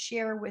like to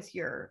share with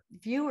your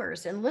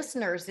viewers and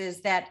listeners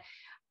is that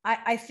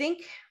I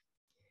think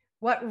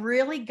what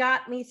really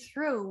got me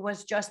through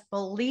was just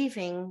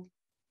believing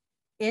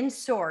in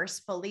source,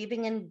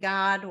 believing in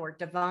God or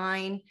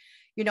divine,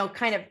 you know,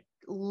 kind of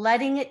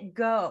letting it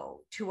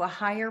go to a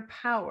higher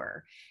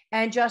power,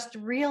 and just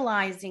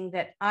realizing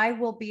that I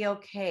will be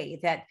okay,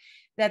 that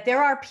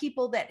there are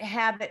people that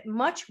have it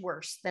much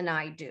worse than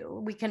I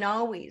do. We can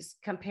always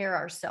compare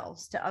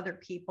ourselves to other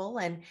people.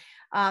 And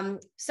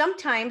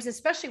sometimes,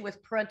 especially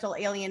with parental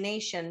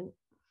alienation,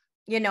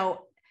 you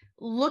know,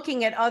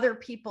 looking at other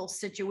people's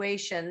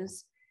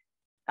situations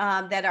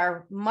that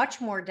are much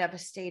more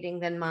devastating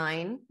than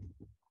mine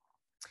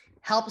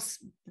helps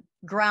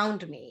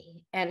ground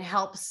me and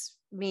helps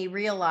me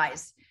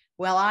realize,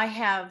 well, I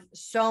have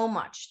so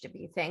much to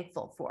be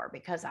thankful for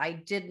because I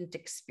didn't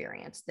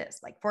experience this.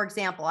 Like, for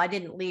example, I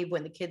didn't leave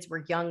when the kids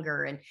were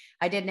younger, and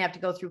I didn't have to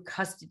go through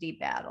custody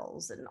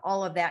battles and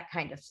all of that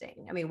kind of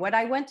thing. I mean, what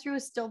I went through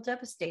is still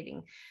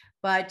devastating,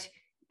 but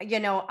you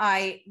know,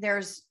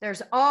 there's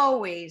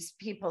always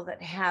people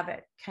that have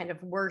it kind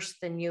of worse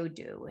than you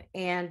do.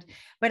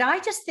 But I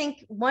just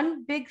think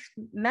one big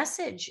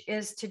message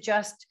is to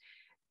just,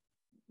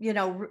 you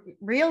know,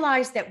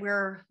 realize that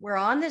we're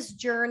on this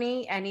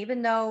journey. And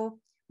even though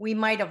we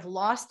might have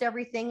lost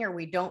everything, or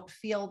we don't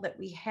feel that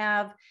we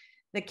have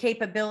the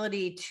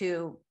capability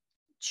to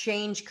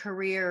change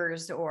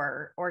careers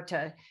or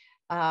to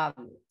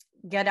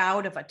get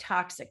out of a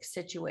toxic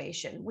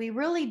situation, we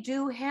really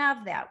do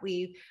have that.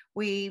 We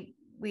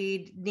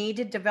need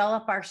to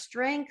develop our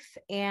strength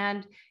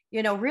and,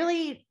 you know,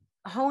 really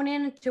hone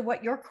into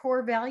what your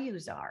core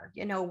values are.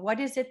 You know,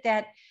 what is it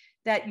that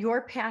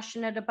you're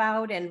passionate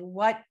about, and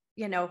what,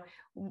 you know,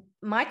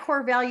 my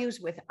core values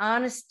with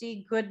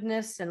honesty,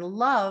 goodness, and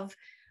love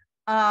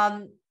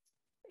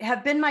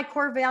have been my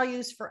core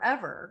values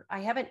forever. I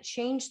haven't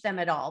changed them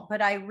at all,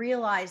 but I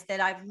realize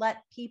that I've let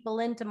people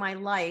into my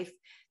life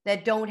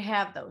that don't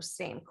have those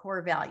same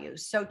core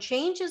values. So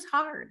change is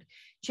hard.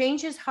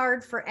 Change is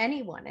hard for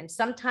anyone. And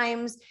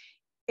sometimes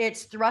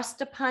it's thrust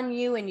upon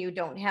you and you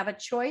don't have a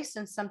choice.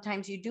 And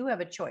sometimes you do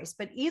have a choice.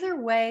 But either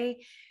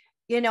way,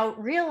 you know,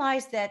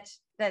 realize that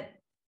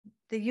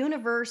the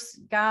universe,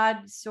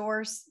 God,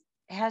 source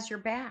has your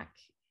back.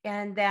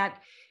 And that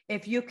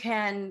if you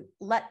can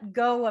let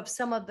go of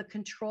some of the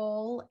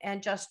control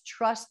and just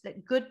trust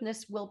that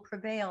goodness will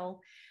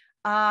prevail,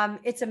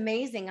 it's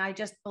amazing. I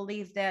just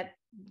believe that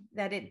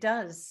it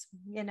does,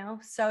 you know.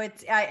 So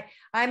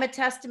I'm a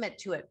testament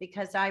to it,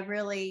 because I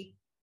really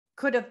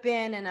could have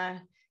been in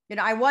a, you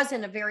know, I was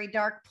in a very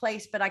dark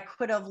place, but I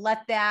could have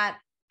let that,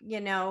 you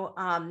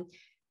know,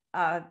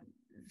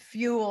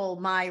 fuel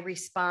my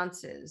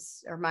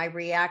responses or my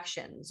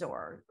reactions,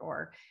 or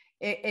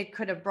it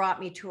could have brought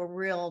me to a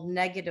real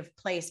negative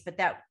place. But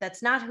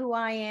that's not who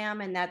I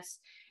am,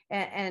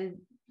 and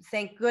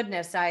thank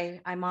goodness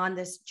I'm on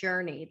this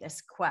journey,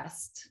 this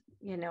quest,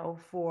 you know,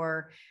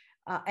 for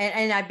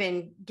and I've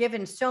been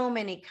given so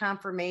many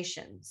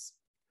confirmations,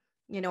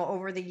 you know,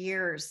 over the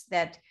years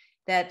that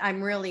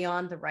I'm really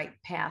on the right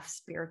path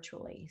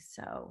spiritually.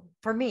 So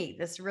for me,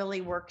 this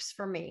really works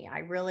for me. I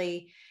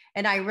really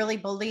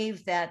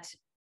believe that,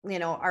 you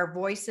know, our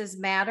voices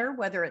matter,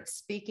 whether it's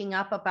speaking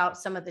up about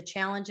some of the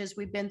challenges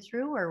we've been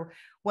through, or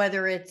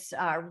whether it's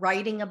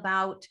writing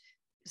about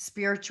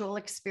spiritual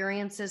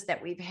experiences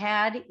that we've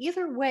had.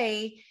 Either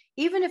way,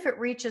 even if it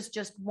reaches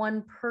just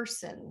one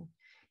person,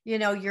 you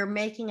know, you're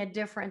making a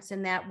difference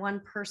in that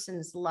one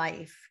person's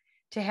life,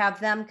 to have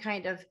them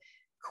kind of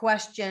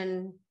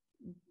question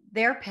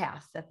their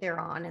path that they're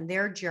on, and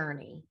their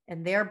journey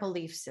and their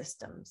belief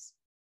systems.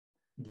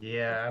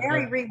 Yeah. It's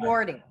very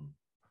rewarding.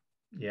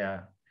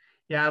 Yeah.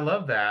 Yeah, I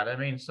love that. I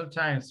mean,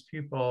 sometimes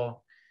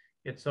people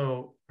get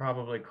so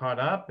probably caught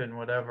up in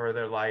whatever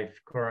their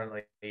life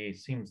currently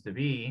seems to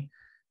be,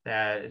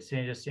 that it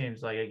just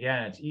seems like,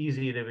 again, it's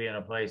easy to be in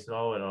a place,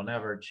 oh, it'll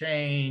never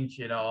change,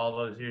 you know, all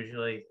those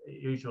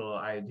usual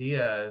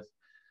ideas.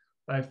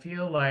 But I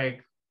feel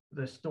like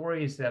the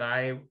stories that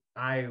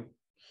I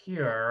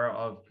hear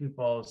of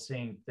people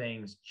seeing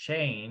things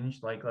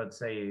change, like let's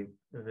say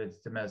if it's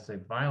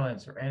domestic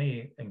violence or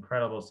any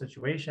incredible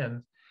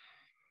situations,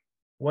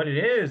 what it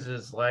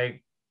is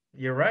like,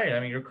 you're right. I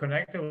mean, you're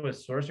connected with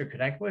source, you're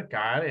connected with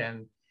God.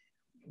 And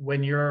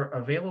when you're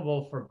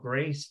available for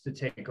grace to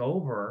take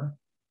over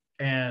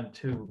and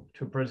to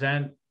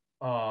present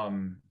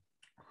um,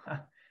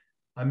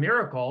 a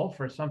miracle,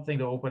 for something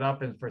to open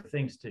up and for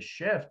things to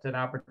shift, an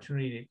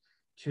opportunity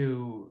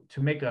to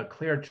make a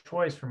clear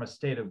choice from a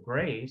state of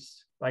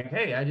grace, like,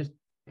 hey, I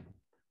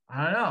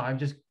don't know,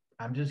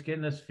 I'm just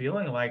getting this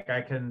feeling like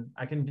I can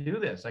do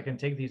this, I can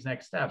take these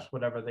next steps,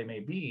 whatever they may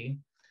be.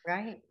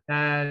 Right.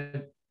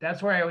 And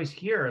that's where I always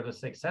hear the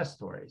success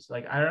stories.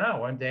 Like, I don't know,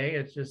 one day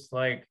it's just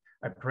like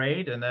I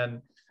prayed and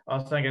then all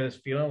of a sudden I get this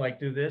feeling like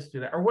do this, do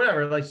that, or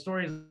whatever, like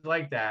stories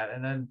like that.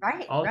 And then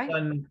all of a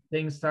sudden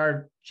things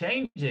start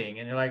changing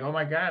and you're like, oh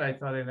my God, I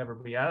thought I'd never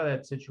be out of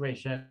that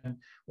situation.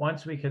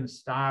 Once we can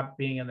stop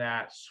being in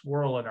that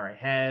swirl in our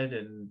head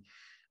and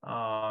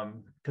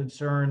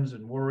concerns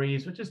and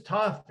worries, which is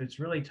tough. It's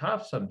really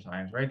tough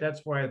sometimes, right?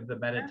 That's why the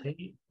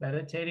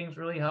meditating is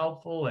really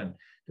helpful, and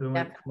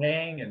doing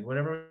praying and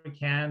whatever we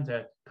can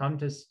to come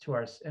to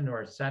our into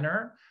our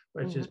center,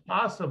 which is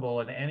possible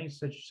in any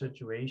such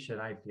situation.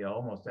 I feel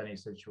almost any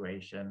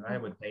situation. I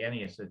would say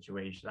any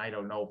situation. I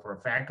don't know for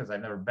a fact because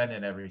I've never been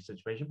in every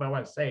situation, but I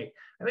want to say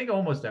I think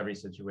almost every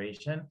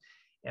situation,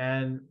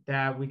 and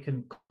that we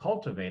can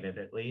cultivate it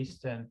at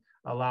least and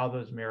allow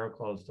those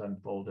miracles to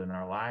unfold in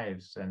our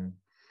lives. And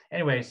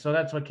anyway, so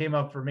that's what came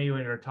up for me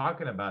when you were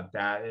talking about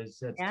that. Is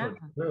that's so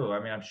true.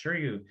 I mean, I'm sure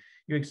you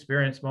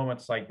experience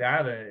moments like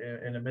that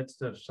in the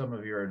midst of some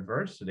of your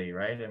adversity,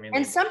 right? I mean,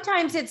 and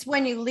sometimes it's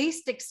when you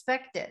least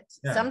expect it.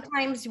 Yeah.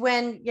 Sometimes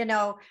when,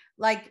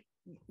 like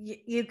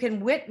you can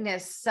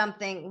witness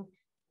something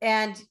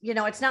and,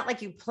 it's not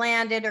like you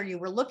planned it or you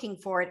were looking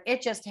for it.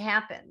 It just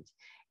happened.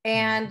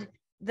 And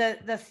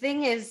the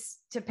thing is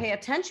to pay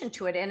attention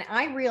to it. And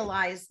I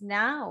realize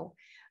now,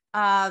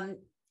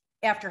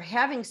 after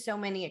having so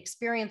many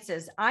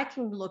experiences, I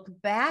can look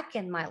back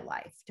in my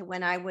life to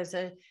when I was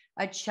a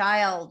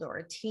child or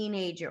a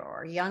teenager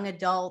or a young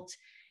adult.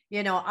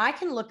 I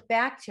can look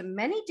back to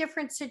many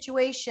different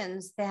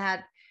situations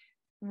that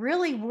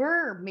really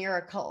were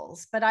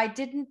miracles, but I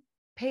didn't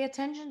pay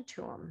attention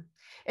to them.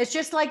 It's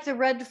just like the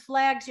red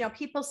flags.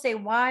 People say,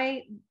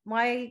 why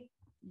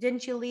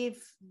didn't you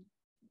leave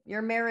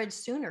your marriage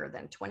sooner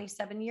than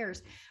 27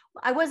 years?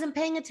 I wasn't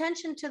paying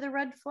attention to the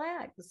red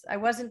flags. I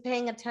wasn't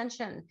paying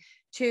attention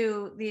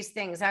to these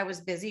things. I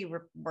was busy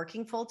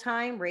working full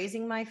time,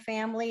 raising my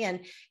family.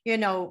 And,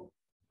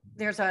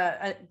 there's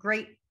a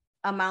great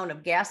amount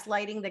of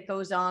gaslighting that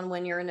goes on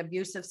when you're in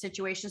abusive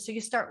situations. So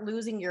you start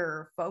losing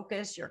your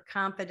focus, your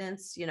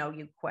confidence,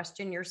 you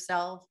question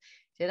yourself.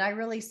 Did I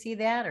really see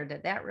that? Or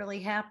did that really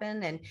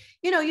happen? And,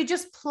 you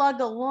just plug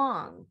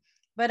along.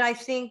 But I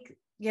think,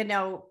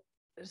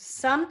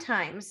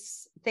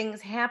 sometimes things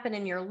happen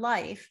in your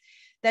life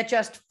that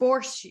just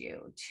force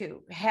you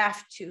to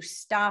have to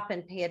stop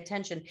and pay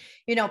attention.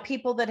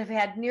 People that have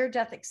had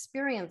near-death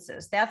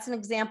experiences, that's an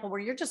example where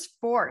you're just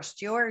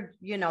forced. You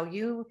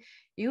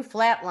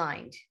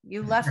flatlined,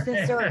 you left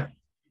this earth.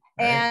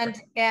 Right.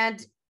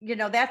 And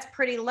that's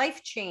pretty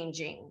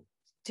life-changing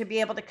to be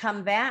able to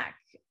come back.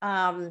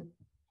 So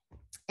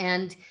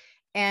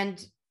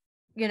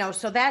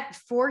that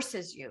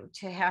forces you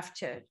to have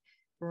to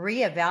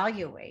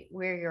reevaluate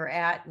where you're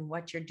at and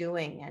what you're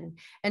doing.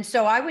 And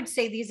so I would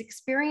say these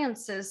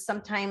experiences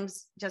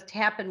sometimes just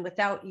happen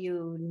without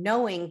you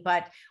knowing,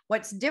 but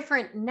what's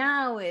different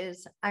now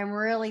is I'm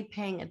really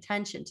paying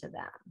attention to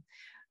them.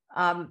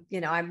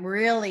 I'm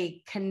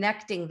really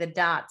connecting the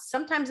dots.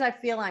 Sometimes I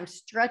feel I'm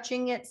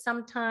stretching it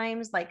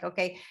sometimes, like,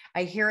 okay,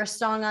 I hear a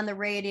song on the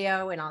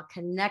radio and I'll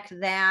connect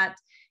that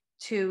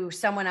to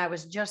someone I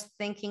was just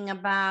thinking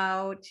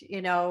about,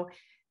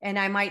 and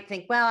I might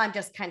think, well, I'm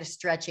just kind of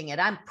stretching it.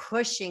 I'm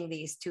pushing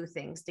these two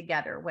things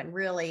together when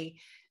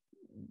really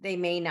they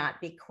may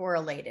not be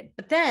correlated.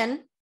 But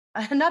then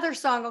another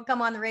song will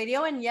come on the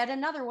radio and yet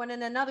another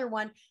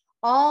one,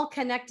 all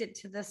connected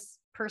to this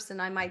person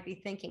I might be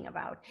thinking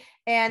about.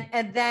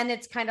 And then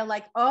it's kind of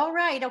like, all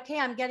right, okay,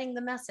 I'm getting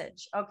the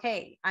message.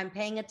 Okay, I'm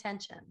paying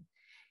attention.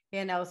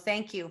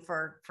 Thank you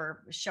for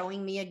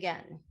showing me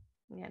again,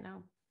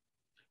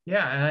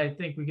 Yeah, and I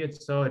think we get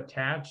so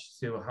attached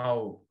to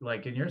how,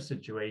 like in your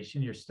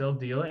situation, you're still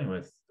dealing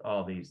with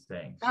all these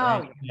things.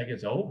 Like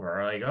it's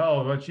over. Like,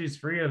 oh, but she's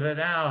free of it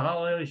now.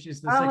 Hallelujah, she's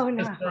the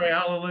success story.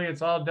 Hallelujah,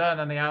 it's all done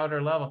on the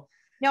outer level.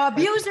 Now,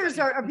 abusers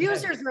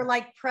are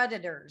like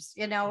predators,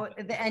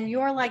 and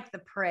you're like the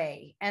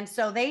prey, and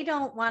so they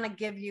don't want to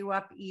give you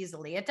up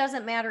easily. It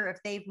doesn't matter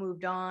if they've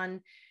moved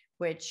on,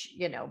 which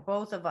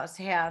both of us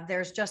have.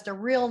 There's just a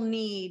real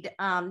need.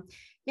 And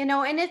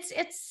it's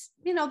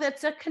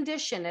that's a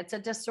condition, it's a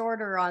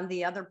disorder on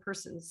the other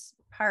person's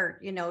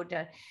part,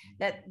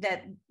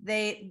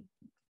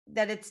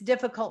 that it's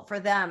difficult for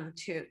them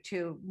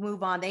to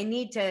move on. They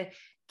need to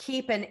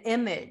keep an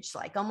image,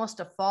 like almost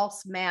a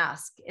false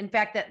mask. In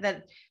fact,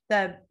 that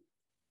the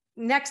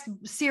next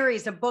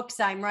series of books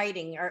I'm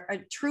writing are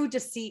True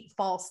Deceit,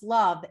 False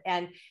Love.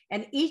 And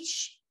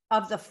each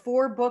of the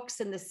 4 books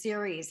in the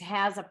series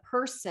has a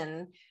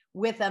person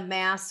with a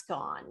mask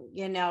on,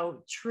 you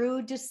know,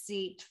 true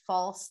deceit,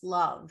 false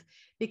love,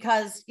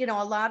 because, you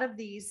know, a lot of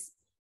these,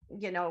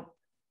 you know,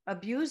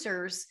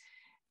 abusers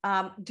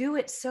do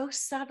it so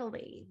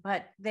subtly,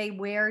 but they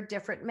wear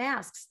different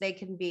masks. They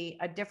can be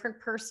a different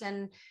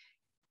person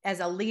as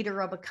a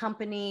leader of a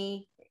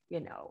company, you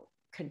know,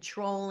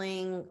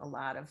 controlling a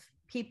lot of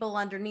people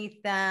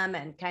underneath them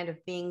and kind of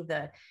being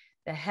the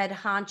head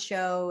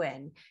honcho.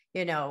 And,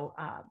 you know,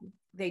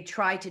 they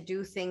try to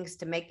do things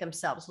to make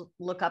themselves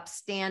look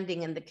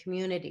upstanding in the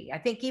community. I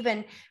think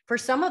even for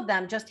some of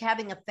them, just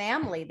having a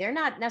family, they're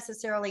not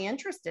necessarily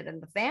interested in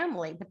the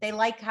family, but they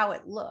like how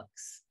it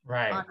looks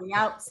on the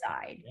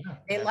outside. Yeah,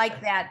 they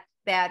like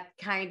that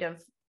kind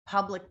of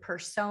public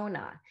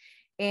persona.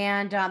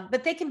 And,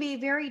 but they can be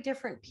very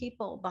different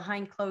people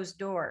behind closed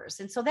doors.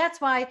 And so that's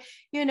why,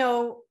 you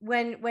know,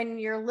 when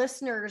your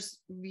listeners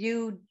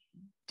view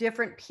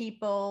different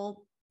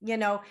people, you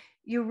know,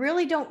 you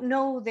really don't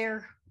know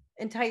their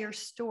entire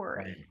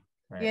story,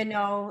 right. You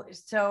know,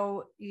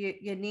 so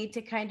you need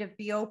to kind of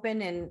be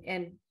open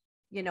and,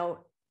 you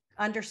know,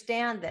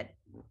 understand that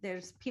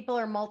there's people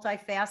are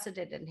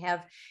multifaceted and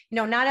have, you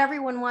know, not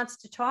everyone wants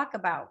to talk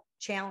about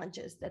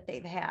challenges that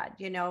they've had,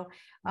 you know,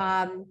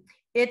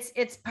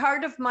 it's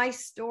part of my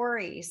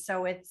story.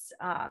 So it's,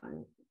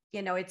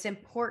 you know, it's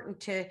important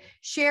to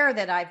share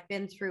that I've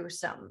been through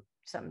some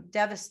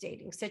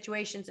devastating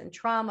situations and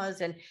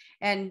traumas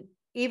and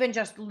even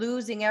just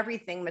losing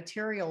everything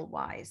material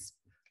wise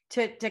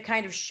to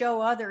kind of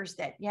show others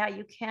that, yeah,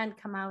 you can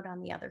come out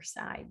on the other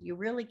side. You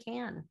really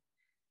can.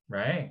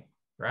 Right.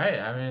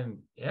 I mean,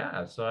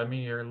 yeah. So, I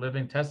mean, you're a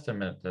living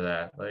testament to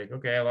that. Like,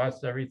 okay, I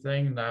lost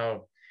everything.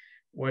 Now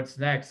what's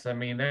next? I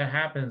mean, that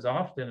happens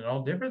often in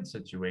all different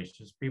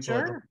situations. People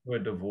are going through a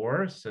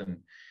divorce, and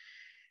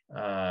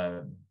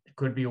it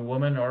could be a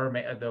woman or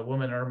the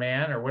woman or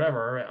man or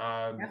whatever.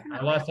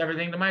 I lost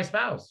everything to my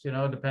spouse, you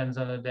know, it depends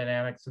on the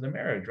dynamics of the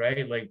marriage,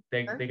 right? Like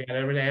they got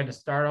everything, they had to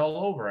start all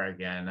over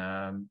again.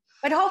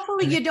 But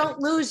hopefully you don't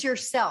lose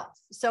yourself.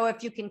 So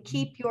if you can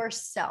keep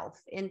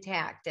yourself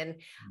intact. And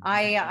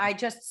I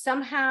just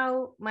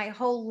somehow my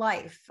whole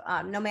life,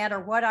 no matter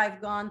what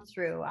I've gone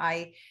through,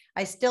 I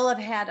still have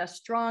had a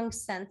strong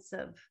sense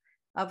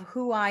of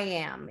who I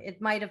am.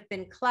 It might have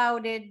been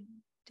clouded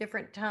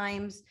different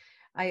times.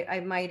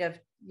 I might have,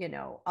 you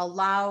know,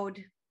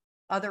 allowed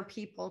other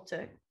people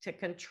to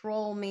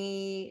control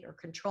me or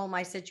control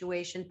my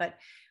situation. But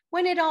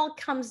when it all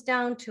comes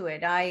down to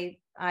it, I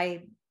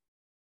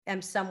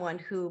am someone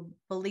who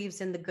believes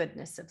in the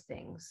goodness of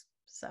things.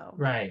 So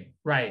right.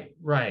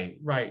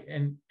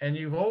 And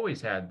you've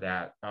always had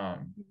that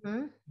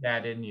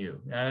that in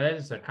you. Now, that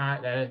is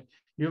that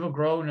you've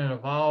grown and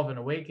evolved and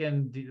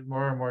awakened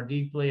more and more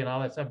deeply and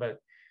all that stuff. But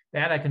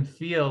that I can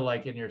feel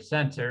like in your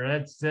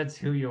center. That's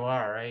who you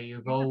are, right?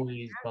 You've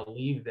always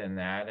believed in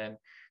that, and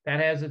that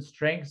has its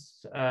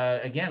strengths.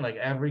 Again, like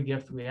every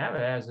gift we have,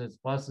 it has its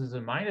pluses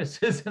and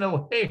minuses in a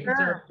way in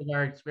terms of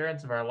our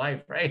experience of our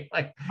life, right?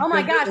 Like, oh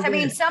my gosh, I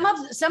mean, some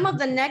of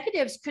the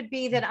negatives could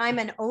be that I'm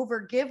an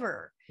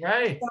overgiver.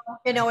 Right. So,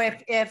 you know,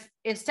 if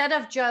instead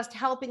of just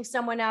helping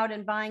someone out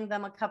and buying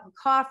them a cup of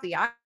coffee,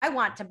 I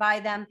want to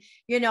buy them,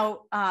 you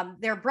know,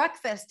 their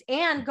breakfast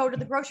and go to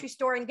the grocery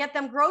store and get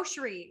them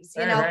groceries,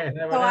 you know. Right.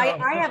 So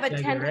I have a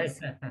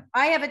tendency,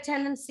 I have a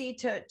tendency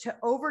to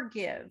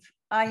overgive.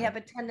 I have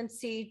a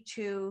tendency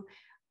to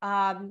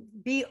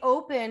be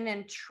open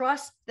and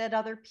trust that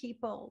other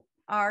people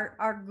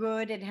are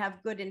good and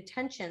have good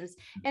intentions.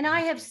 And I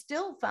have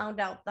still found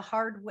out the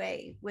hard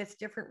way with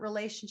different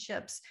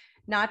relationships,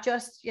 not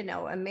just, you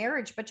know, a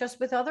marriage, but just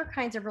with other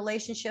kinds of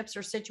relationships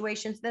or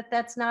situations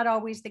that's not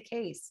always the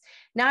case.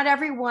 Not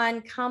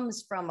everyone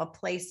comes from a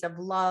place of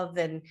love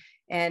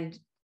and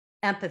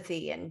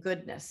empathy and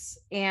goodness.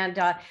 And,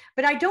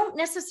 but I don't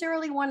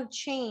necessarily want to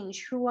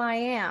change who I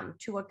am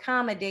to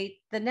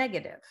accommodate the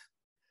negative.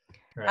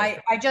 Right.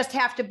 I just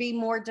have to be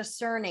more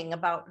discerning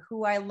about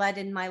who I let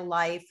in my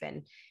life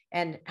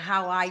and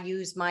how I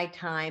use my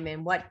time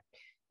and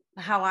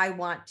how I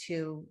want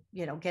to,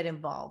 you know, get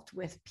involved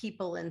with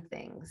people and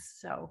things.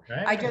 So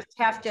I just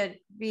have to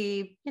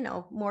be, you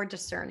know, more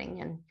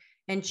discerning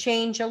and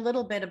change a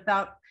little bit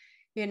about,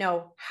 you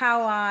know,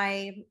 how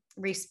I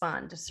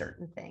respond to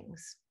certain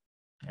things.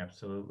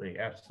 Absolutely.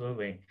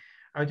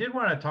 I did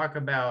want to talk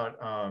about,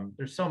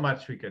 there's so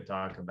much we could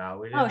talk about.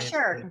 We didn't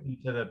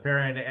to the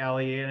parent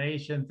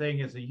alienation thing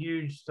is a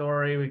huge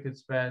story. We could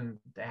spend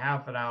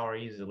half an hour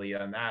easily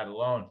on that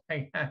alone,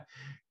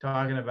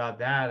 talking about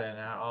that and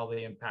all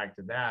the impact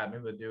of that.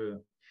 Maybe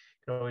could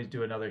always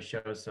do another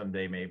show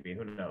someday, maybe,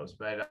 who knows?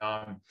 But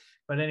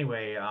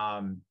anyway,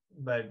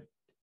 but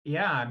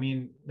yeah, I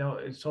mean,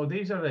 no. So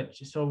these are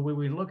so when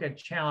we look at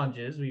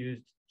challenges, we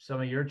used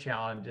some of your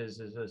challenges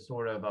as a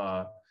sort of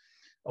a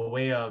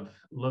way of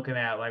looking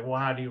at, like, well,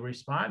 how do you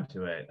respond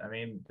to it? I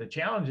mean, the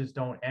challenges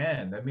don't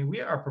end. I mean, we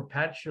are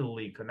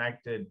perpetually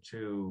connected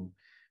to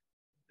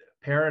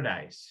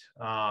paradise,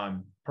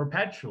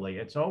 perpetually.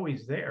 It's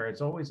always there.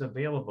 It's always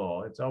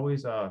available. It's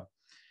always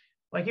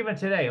like even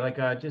today, like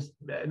just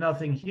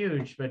nothing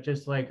huge, but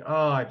just like,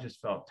 oh, I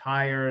just felt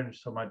tired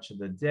so much of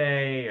the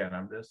day. And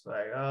I'm just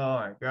like, oh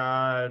my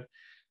God,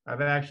 I've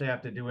actually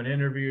have to do an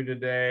interview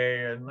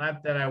today. And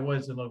not that I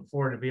wasn't looking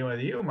forward to being with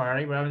you,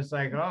 Marni, but I'm just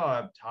like, oh,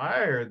 I'm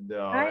tired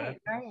though. Right,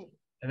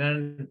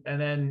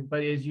 right.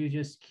 But as you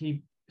just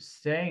keep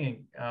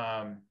staying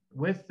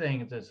with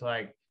things, it's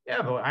like,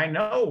 yeah, but I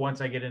know once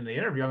I get into the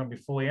interview, I'm gonna be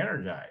fully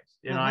energized.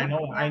 You know, I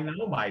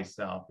know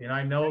myself, you know,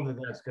 I know that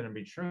that's going to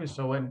be true.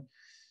 So when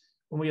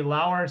we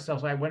allow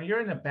ourselves, like when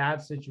you're in a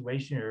bad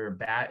situation or you're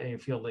bad and you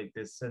feel like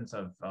this sense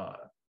of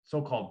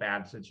so-called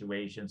bad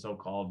situation,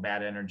 so-called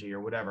bad energy or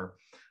whatever,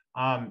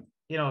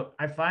 you know,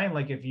 I find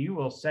like if you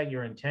will set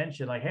your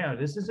intention, like, hey,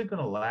 this isn't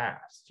going to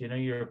last, you know,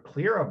 you're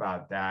clear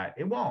about that,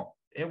 it won't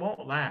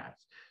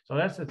last. So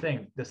that's the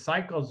thing. The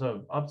cycles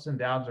of ups and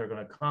downs are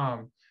going to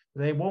come.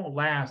 They won't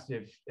last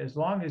as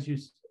long as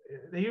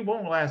they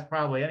won't last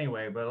probably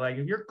anyway, but like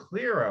if you're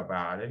clear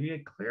about it, if you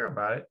get clear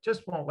about it,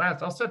 just won't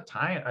last. I'll set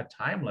a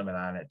time limit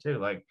on it too.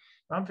 Like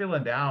if I'm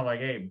feeling down,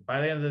 like, hey,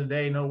 by the end of the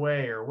day, no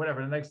way, or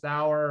whatever, the next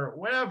hour,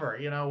 whatever,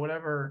 you know,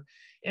 whatever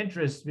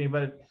interests me.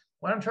 But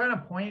what I'm trying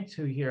to point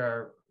to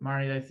here,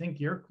 Marni, I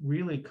think you're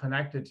really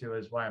connected to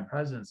is why I'm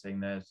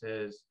presencing this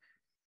is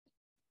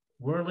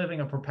we're living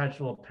a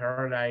perpetual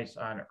paradise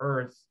on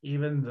earth,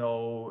 even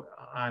though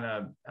on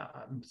a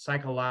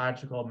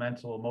psychological,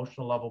 mental,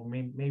 emotional level,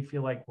 may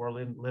feel like we're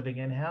living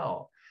in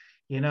hell,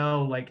 you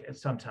know, like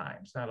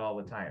sometimes, not all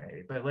the time,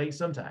 maybe, but like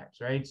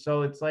sometimes, right?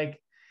 So it's like,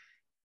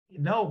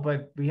 no,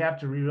 but we have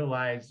to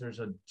realize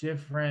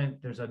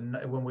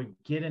when we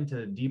get into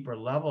the deeper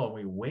level and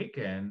we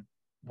awaken,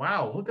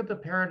 wow, look at the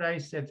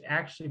paradise that's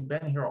actually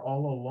been here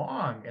all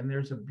along. And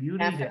there's a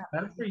beauty to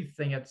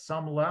everything at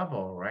some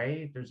level,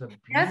 right? There's a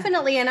beauty.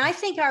 Definitely. And I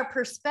think our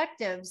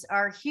perspectives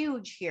are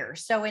huge here.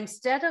 So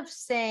instead of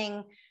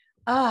saying,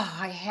 oh,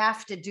 I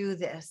have to do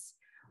this,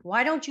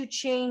 why don't you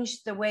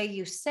change the way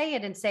you say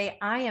it and say,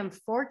 I am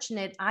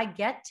fortunate I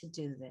get to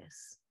do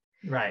this.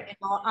 Right. You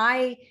know,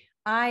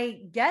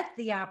 I get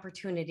the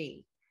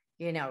opportunity,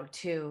 you know,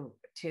 to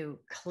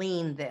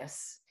clean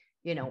this,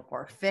 you know,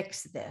 or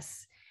fix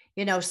this.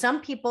 You know,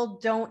 some people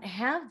don't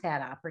have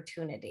that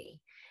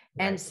opportunity.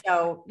 Right. And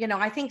so, you know,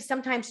 I think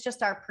sometimes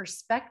just our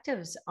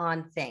perspectives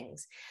on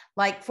things,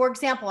 like, for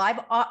example,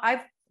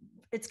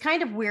 it's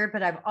kind of weird,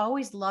 but I've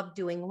always loved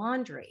doing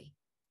laundry.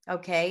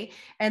 Okay.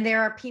 And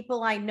there are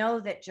people I know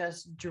that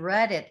just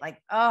dread it, like,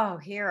 oh,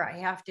 here I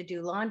have to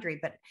do laundry.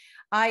 But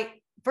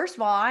first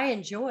of all, I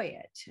enjoy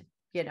it,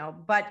 you know,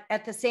 but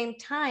at the same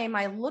time,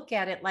 I look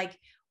at it like,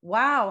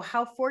 wow,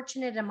 how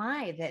fortunate am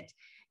I that,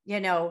 you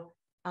know,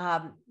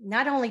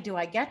 not only do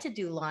I get to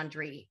do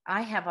laundry,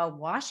 I have a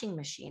washing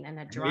machine and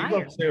a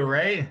dryer too,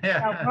 right?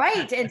 Yeah.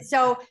 Right. And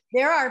so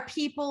there are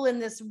people in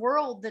this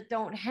world that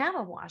don't have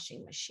a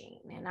washing machine.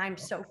 And I'm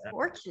so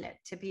fortunate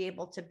to be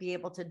able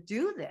to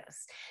do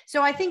this.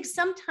 So I think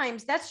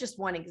sometimes that's just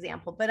one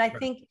example, but I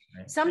think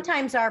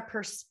sometimes our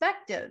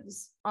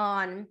perspectives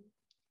on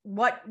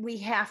what we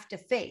have to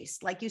face,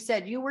 like you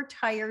said, you were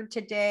tired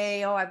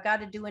today, oh, I've got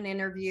to do an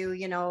interview,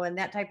 you know, and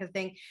that type of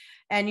thing,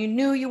 and you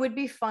knew you would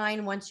be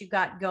fine once you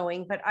got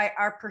going. But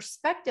our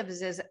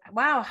perspectives is,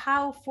 wow,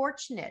 how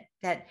fortunate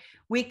that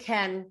we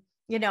can,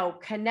 you know,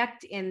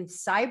 connect in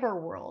cyber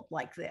world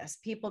like this.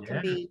 People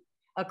can be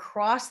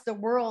across the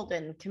world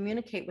and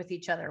communicate with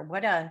each other.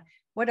 What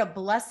a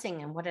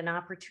blessing and what an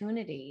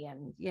opportunity.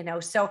 And, you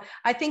know, so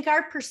I think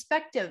our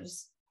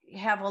perspectives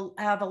have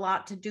a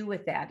lot to do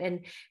with that.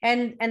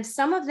 And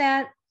some of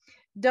that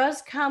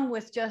does come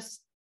with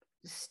just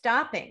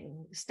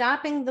stopping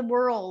the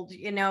world,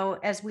 you know,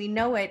 as we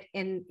know it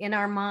in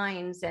our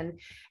minds,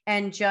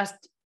 and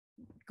just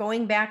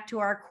going back to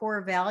our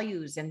core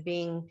values and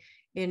being,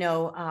 you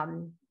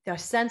know, the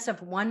sense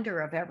of wonder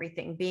of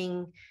everything,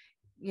 being,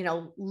 you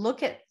know,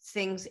 look at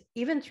things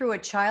even through a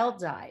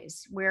child's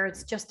eyes, where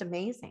it's just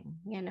amazing.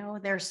 You know,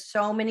 there's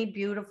so many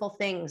beautiful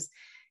things,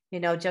 you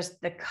know, just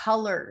the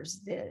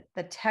colors,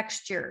 the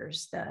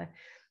textures,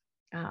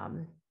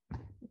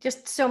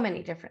 just so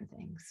many different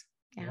things.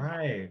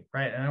 Yeah.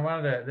 Right. And I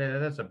wanted to,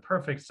 that's a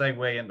perfect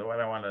segue into what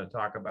I wanted to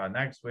talk about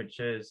next, which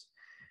is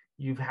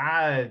you've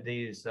had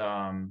these,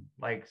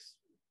 like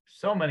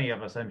so many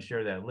of us, I'm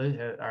sure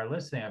that are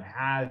listening, have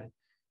had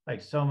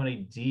like so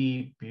many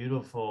deep,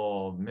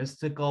 beautiful,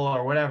 mystical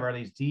or whatever,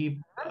 these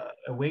deep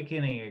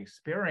awakening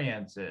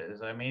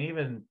experiences. I mean,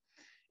 even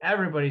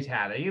everybody's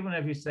had it. Even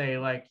if you say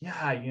like,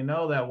 yeah, you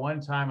know, that one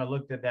time I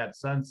looked at that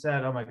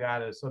sunset, oh my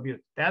God, it was so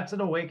beautiful. That's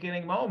an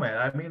awakening moment.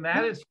 I mean,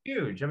 that is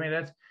huge. I mean,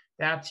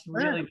 that's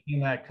really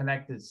being that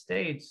connected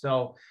state.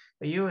 So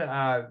you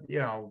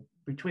know,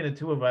 between the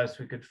two of us,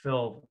 we could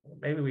fill,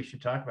 maybe we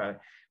should talk about it.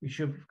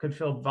 Could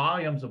fill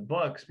volumes of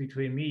books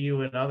between me,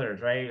 you, and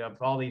others, right?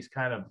 Of all these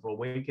kind of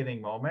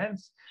awakening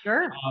moments.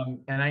 Sure.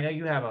 And I know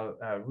you have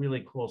a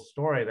really cool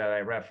story that I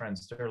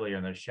referenced earlier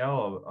in the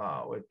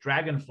show with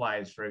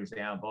dragonflies, for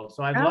example.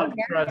 So I'd love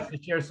for us to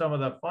share some of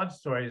the fun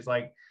stories,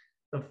 like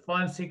the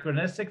fun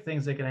synchronistic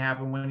things that can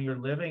happen when you're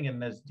living in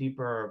this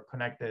deeper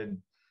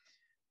connected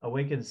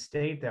awakened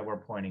state that we're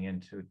pointing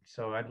into.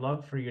 So I'd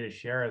love for you to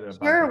share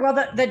about Sure.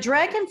 Well, the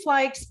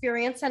dragonfly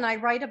experience, and I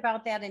write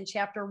about that in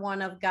chapter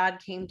 1 of God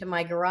Came to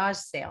My Garage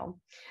Sale.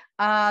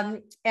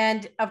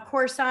 And of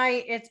course,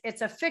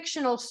 it's a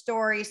fictional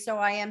story, so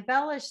I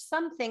embellish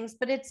some things,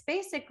 but it's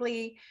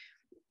basically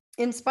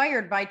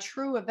inspired by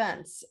true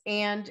events.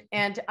 And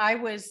I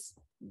was,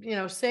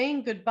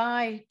 saying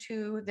goodbye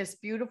to this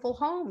beautiful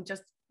home,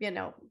 just,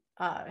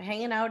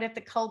 hanging out at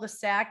the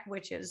cul-de-sac,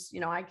 which is,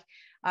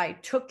 I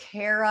took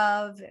care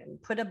of and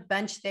put a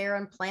bench there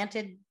and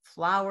planted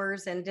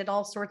flowers and did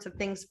all sorts of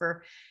things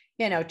for,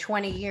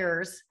 20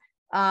 years.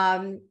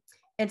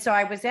 And so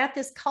I was at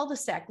this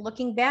cul-de-sac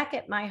looking back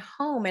at my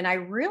home, and I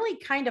really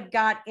kind of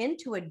got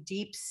into a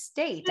deep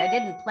state. I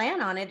didn't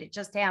plan on it. It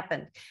just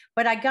happened.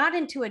 But I got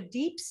into a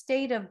deep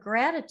state of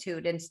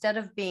gratitude instead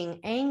of being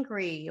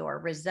angry or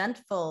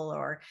resentful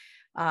or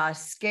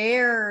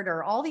scared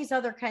or all these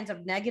other kinds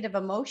of negative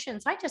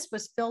emotions. I just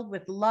was filled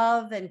with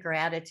love and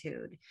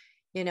gratitude,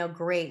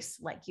 grace,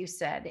 like you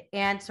said.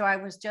 And so I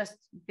was just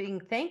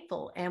being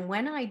thankful. And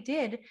when I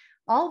did,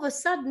 all of a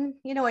sudden,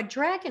 a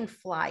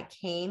dragonfly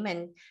came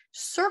and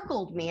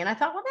circled me. And I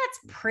thought, well,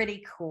 that's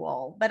pretty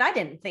cool, but I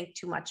didn't think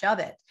too much of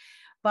it.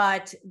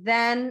 But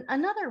then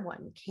another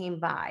one came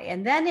by,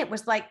 and then it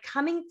was like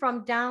coming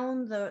from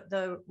down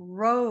the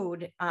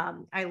road.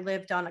 I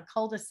lived on a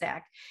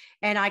cul-de-sac,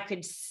 and I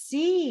could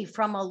see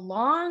from a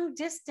long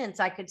distance,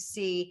 I could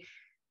see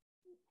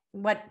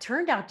what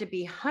turned out to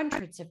be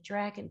hundreds of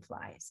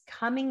dragonflies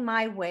coming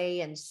my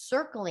way and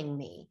circling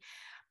me.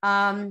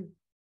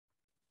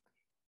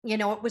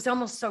 It was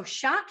almost so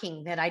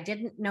shocking that I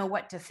didn't know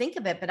what to think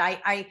of it, but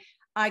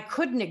I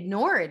couldn't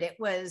ignore it. It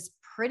was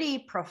pretty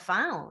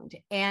profound.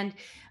 And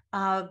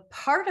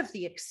part of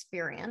the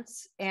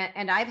experience,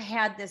 and I've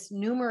had this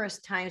numerous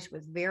times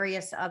with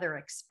various other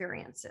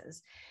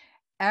experiences,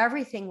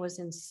 everything was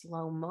in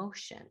slow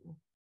motion.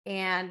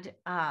 And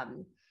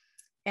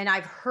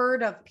I've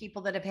heard of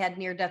people that have had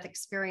near-death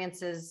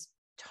experiences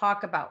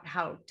talk about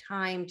how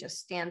time just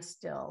stands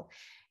still,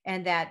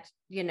 and that,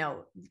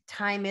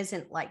 time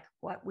isn't like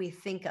what we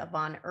think of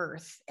on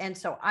Earth. And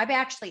so I've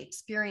actually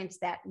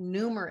experienced that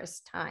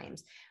numerous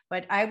times,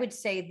 but I would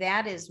say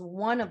that is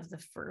one of the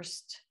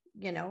first,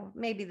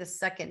 maybe the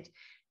second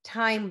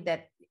time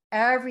that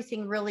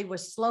everything really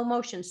was slow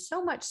motion,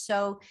 so much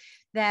so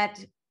that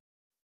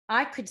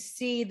I could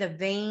see the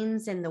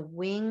veins in the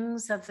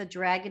wings of the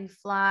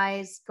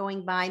dragonflies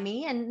going by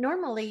me. And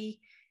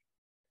normally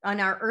on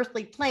our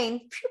earthly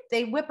plane,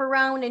 they whip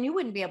around and you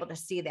wouldn't be able to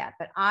see that.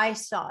 But I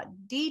saw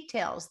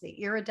details, the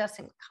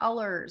iridescent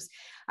colors.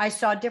 I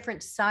saw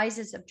different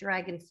sizes of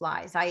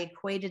dragonflies. I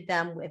equated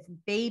them with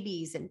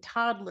babies and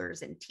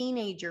toddlers and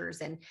teenagers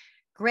and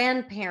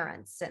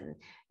grandparents. And,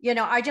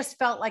 I just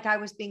felt like I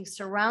was being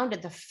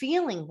surrounded. The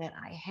feeling that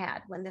I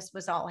had when this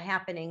was all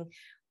happening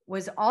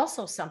was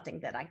also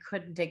something that I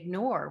couldn't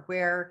ignore,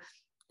 where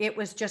it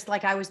was just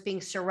like I was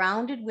being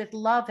surrounded with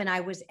love. And I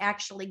was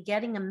actually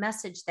getting a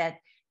message that,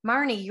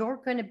 Marni,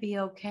 you're going to be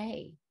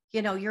okay.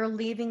 You're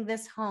leaving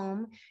this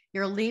home.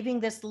 You're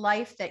leaving this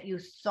life that you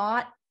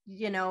thought,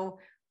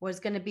 was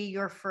going to be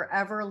your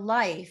forever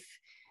life.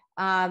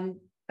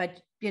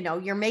 But,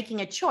 you're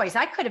making a choice.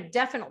 I could have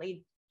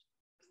definitely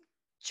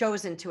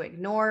chosen to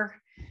ignore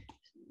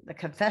the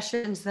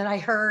confessions that I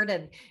heard,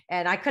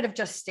 and I could have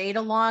just stayed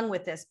along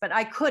with this, but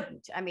I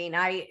couldn't. I mean,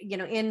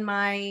 in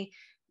my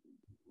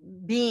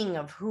being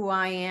of who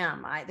I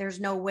am, there's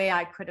no way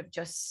I could have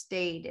just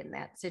stayed in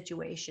that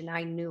situation.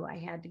 I knew I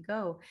had to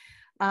go.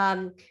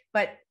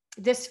 But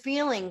this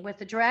feeling with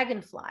the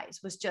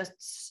dragonflies was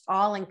just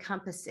all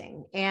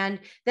encompassing. And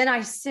then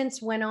I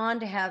since went on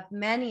to have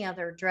many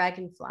other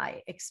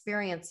dragonfly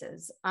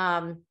experiences.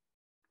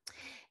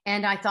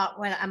 And I thought,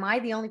 well, am I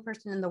the only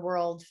person in the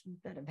world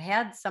that have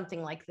had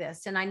something like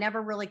this? And I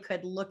never really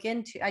could look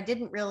into, I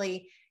didn't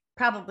really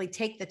probably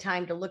take the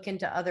time to look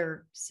into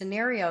other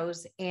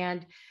scenarios.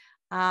 And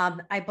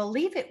I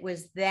believe it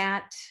was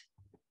that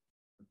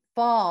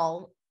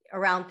fall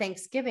around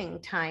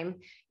Thanksgiving time,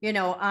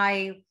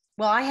 I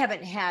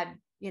haven't had,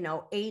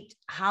 8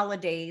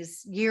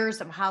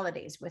 years of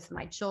holidays with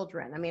my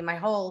children. I mean, my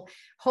whole,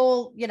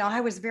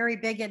 I was very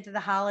big into the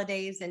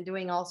holidays and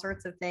doing all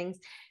sorts of things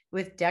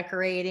with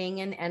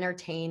decorating and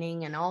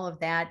entertaining and all of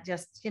that,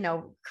 just,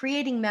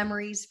 creating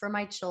memories for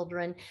my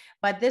children.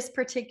 But this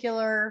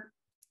particular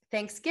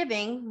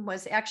Thanksgiving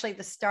was actually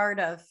the start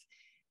of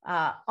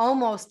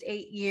almost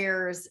 8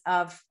 years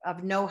of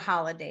no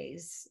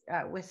holidays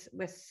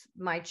with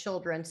my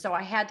children. So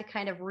I had to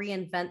kind of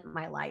reinvent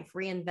my life,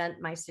 reinvent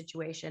my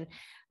situation.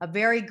 A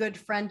very good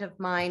friend of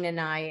mine and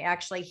I,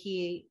 actually,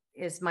 he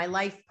is my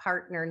life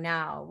partner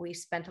now. We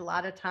spent a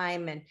lot of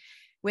time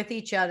with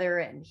each other,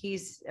 and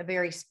he's a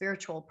very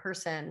spiritual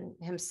person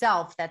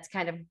himself. That's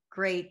kind of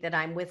great that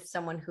I'm with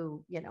someone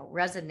who,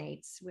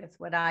 resonates with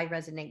what I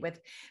resonate with.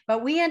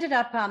 But we ended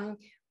up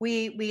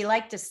we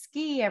like to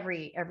ski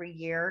every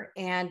year,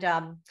 and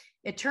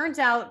it turns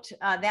out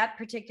that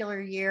particular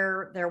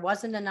year there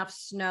wasn't enough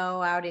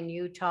snow out in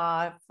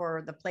Utah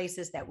for the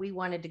places that we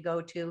wanted to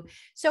go to.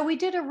 So we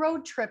did a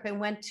road trip and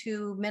went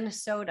to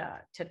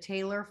Minnesota, to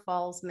Taylor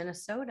Falls,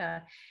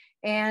 Minnesota,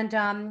 and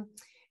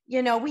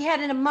we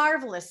had a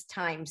marvelous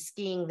time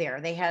skiing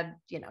there. They had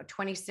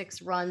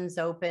 26 runs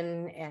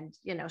open, and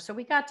so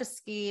we got to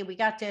ski. We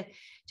got to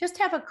just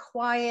have a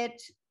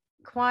quiet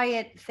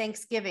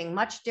Thanksgiving,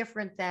 much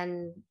different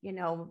than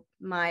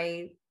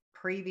my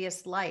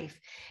previous life.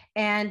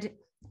 And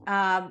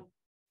I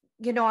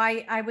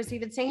was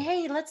even saying,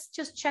 hey, let's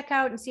just check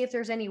out and see if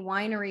there's any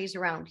wineries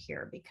around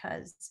here,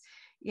 because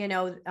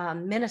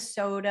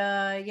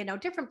Minnesota,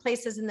 different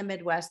places in the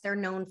Midwest, they're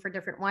known for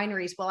different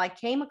wineries. Well, I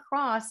came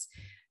across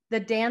the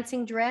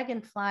Dancing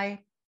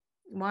Dragonfly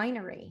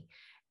Winery,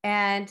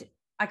 and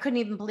I couldn't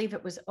even believe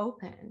it was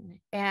open.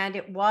 And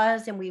it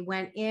was, and we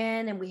went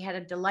in and we had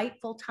a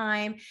delightful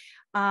time.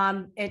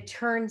 It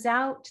turns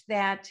out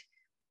that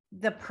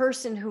the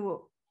person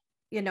who,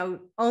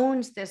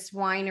 owns this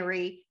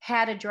winery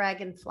had a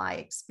dragonfly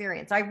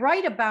experience. I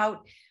write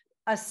about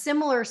a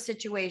similar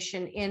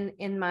situation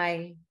in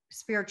my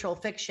spiritual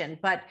fiction,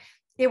 but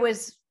it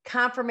was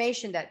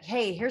confirmation that,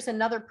 hey, here's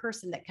another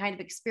person that kind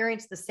of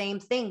experienced the same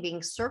thing,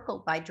 being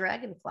circled by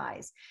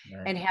dragonflies,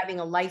 right, and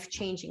having a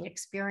life-changing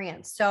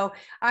experience. So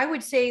I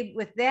would say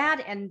with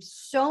that and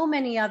so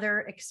many other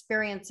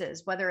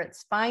experiences, whether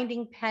it's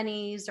finding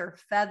pennies or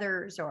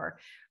feathers or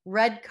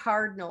red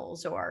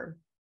cardinals or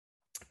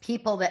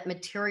people that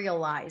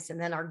materialize and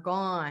then are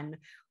gone,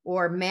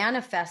 or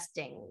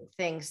manifesting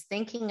things,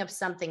 thinking of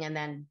something and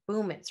then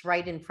boom, it's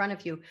right in front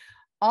of you.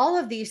 All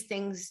of these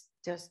things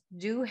just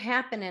do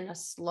happen in a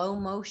slow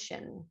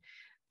motion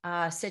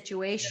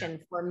situation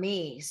for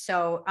me.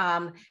 So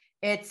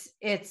it's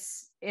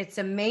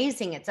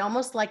amazing. It's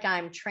almost like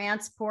I'm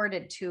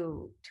transported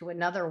to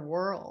another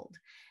world.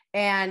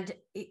 And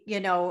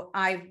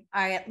I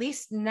at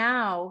least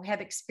now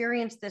have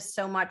experienced this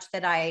so much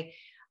that I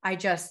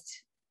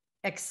just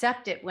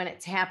accept it when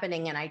it's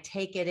happening, and I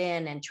take it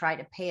in and try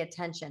to pay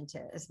attention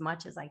to as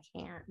much as I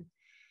can.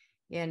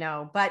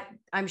 But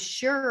I'm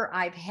sure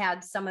I've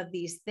had some of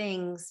these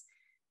things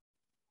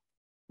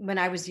when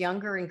I was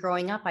younger and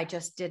growing up. I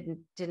just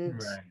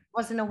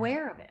wasn't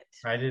aware of it.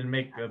 I didn't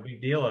make a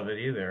big deal of it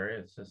either.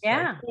 It's just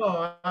like,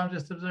 oh, I'm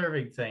just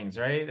observing things,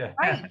 right?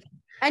 Right.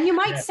 And you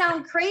might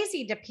sound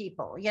crazy to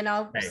people,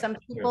 Right. Some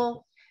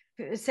people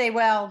say,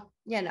 well,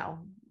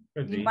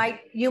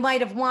 you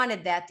might have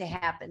wanted that to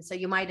happen. So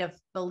you might have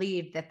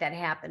believed that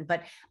happened.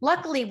 But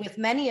luckily, with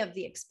many of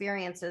the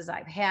experiences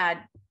I've had,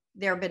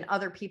 there have been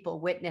other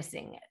people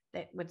witnessing it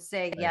that would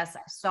say, right, yes,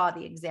 I saw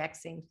the exact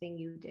same thing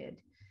you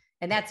did.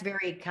 And that's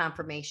very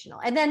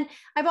confirmational. And then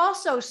I've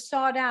also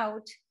sought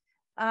out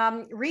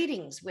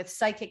readings with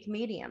psychic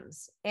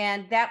mediums.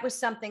 And that was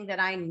something that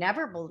I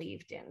never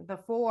believed in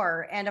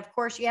before. And of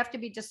course, you have to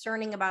be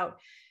discerning about,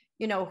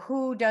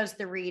 who does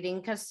the reading,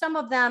 because some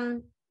of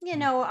them,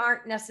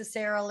 aren't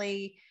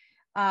necessarily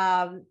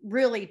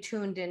really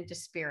tuned into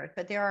spirit,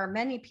 but there are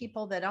many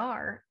people that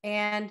are.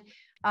 And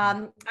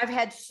I've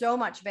had so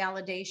much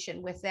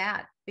validation with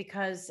that,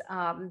 because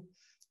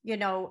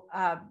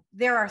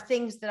there are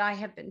things that I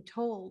have been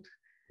told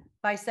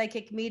by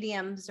psychic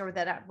mediums, or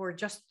that were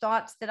just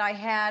thoughts that I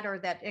had, or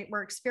that it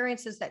were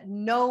experiences that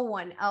no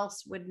one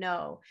else would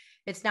know.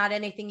 It's not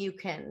anything you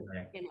can,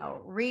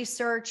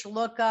 research,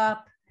 look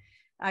up.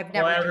 I've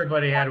never. Well,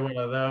 everybody had one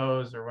of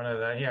those or one of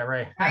the, yeah,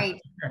 right. Right.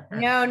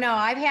 No,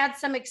 I've had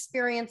some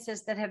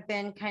experiences that have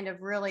been kind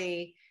of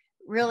really,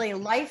 really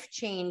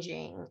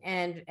life-changing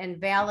and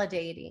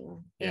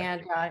validating,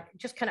 and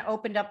just kind of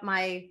opened up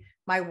my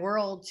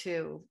world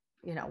to,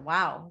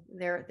 wow,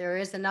 there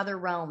is another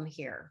realm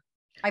here.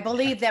 I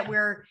believe that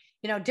we're,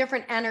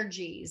 different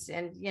energies,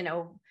 and,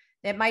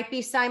 it might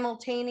be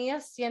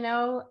simultaneous,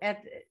 at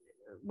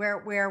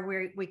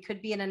where we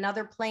could be in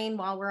another plane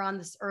while we're on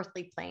this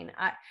earthly plane.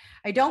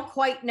 I don't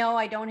quite know.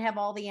 I don't have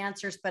all the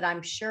answers, but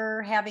I'm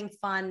sure having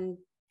fun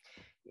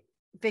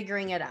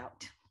figuring it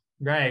out.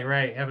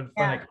 Right. Having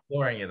fun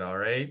exploring it all,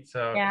 right?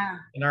 So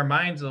in our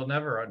minds, they'll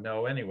never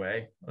know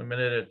anyway. The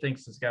minute it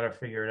thinks it's got to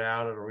figure it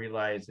out, it'll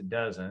realize it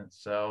doesn't.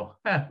 So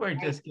we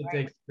just get to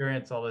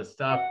experience all this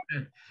stuff.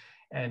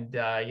 And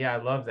I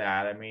love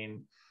that. I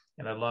mean,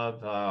 and I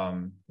love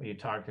what you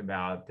talked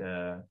about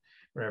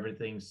where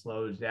everything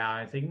slows down.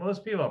 I think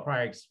most people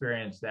probably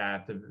experience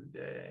that,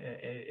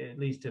 at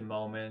least in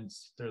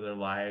moments through their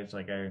lives.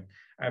 Like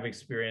I've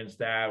experienced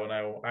that when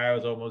I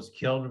was almost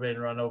killed, being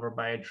run over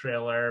by a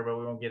trailer, but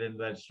we won't get into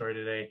that story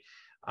today.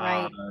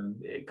 Right.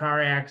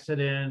 Car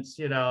accidents,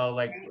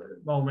 like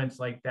moments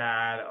like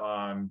that.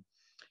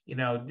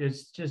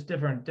 It's just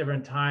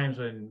different times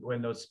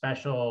when those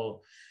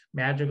special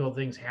magical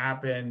things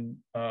happen.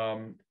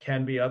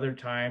 Can be other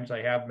times.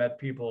 I have met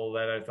people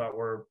that I thought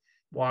were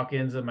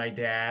walk-ins of my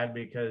dad,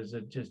 because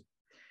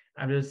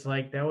I'm just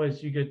like, that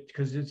was, you get,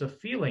 because it's a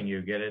feeling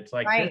you get. It's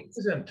like, this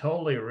isn't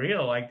totally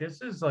real. Like,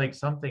 this is like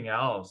something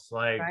else.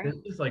 Like, this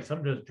is like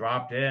something just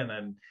dropped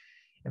in,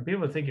 and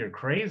people think you're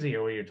crazy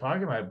or what you're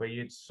talking about, but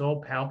it's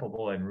so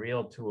palpable and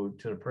real to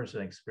the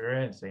person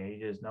experiencing. You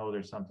just know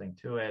there's something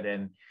to it,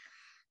 and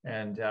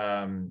you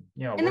know, And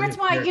we're that's just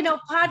why, here. you know,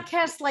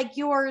 podcasts like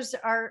yours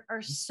are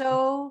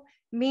so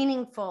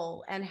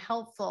meaningful and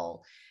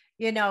helpful.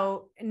 You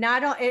know,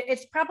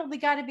 it's probably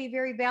got to be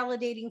very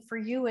validating for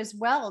you as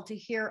well to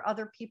hear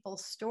other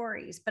people's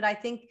stories. But I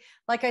think,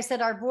 like I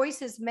said, our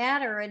voices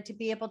matter, and to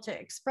be able to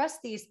express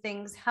these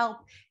things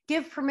help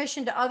give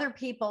permission to other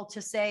people to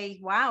say,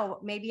 wow,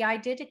 maybe I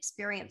did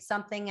experience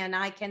something and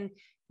I can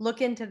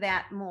look into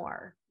that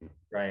more.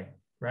 Right,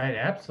 right,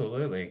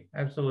 absolutely,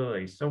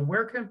 absolutely. So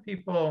where can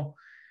people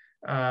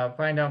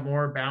find out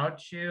more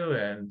about you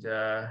and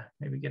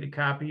maybe get a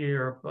copy of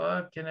your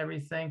book and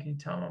everything? Can you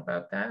tell them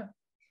about that?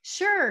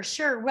 Sure,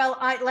 sure. Well,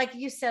 like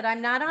you said,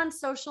 I'm not on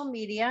social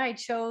media. I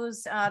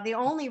chose the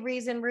only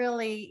reason,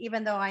 really,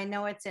 even though I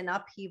know it's in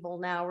upheaval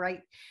now,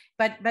 right?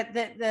 But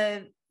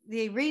the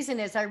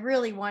reason is I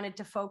really wanted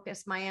to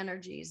focus my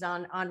energies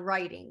on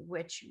writing,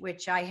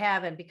 which I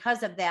have, and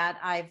because of that,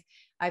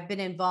 I've been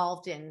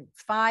involved in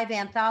 5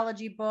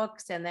 anthology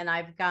books, and then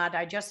I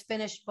just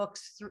finished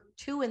books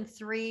 2 and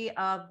 3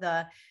 of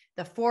the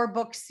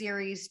 4-book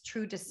series,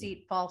 True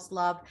Deceit, False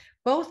Love.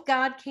 Both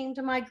God Came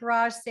to My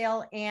Garage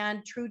Sale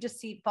and True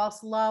Deceit,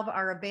 False Love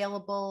are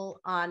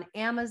available on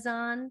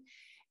Amazon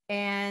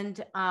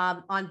and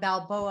on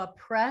Balboa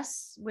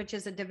Press, which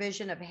is a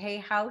division of Hay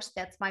House.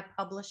 That's my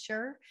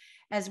publisher,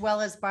 as well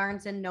as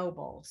Barnes and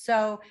Noble.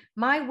 So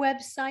my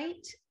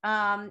website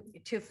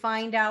to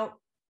find out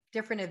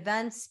different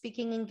events,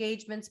 speaking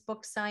engagements,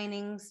 book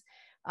signings,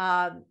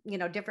 you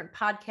know, different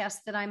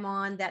podcasts that I'm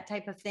on, that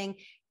type of thing.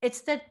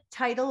 It's the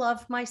title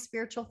of my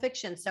spiritual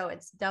fiction. So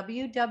it's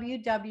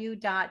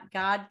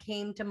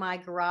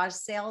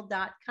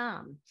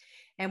www.godcametomygarage.com.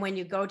 And when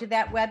you go to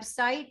that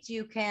website,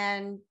 you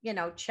can, you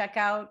know, check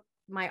out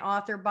my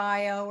author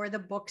bio or the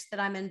books that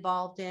I'm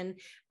involved in.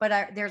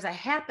 But there's a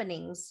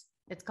happenings.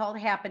 It's called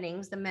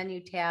Happenings, the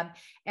menu tab.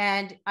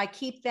 And I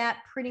keep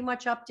that pretty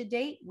much up to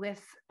date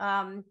with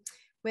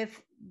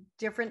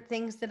different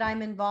things that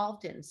I'm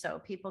involved in, so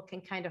people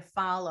can kind of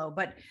follow.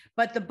 But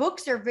the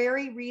books are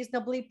very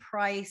reasonably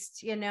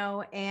priced, you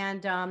know,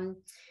 and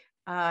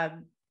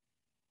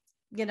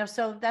you know,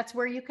 so that's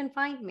where you can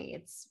find me.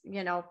 It's,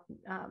 you know,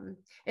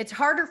 it's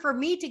harder for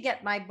me to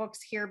get my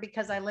books here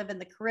because I live in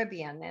the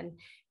Caribbean,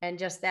 and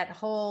just that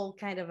whole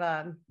kind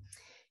of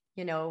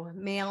you know,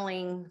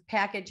 mailing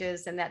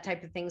packages and that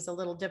type of thing is a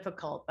little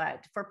difficult.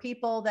 But for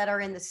people that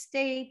are in the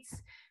States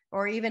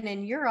or even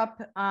in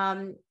Europe,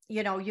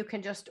 you know, you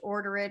can just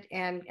order it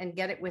and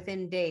get it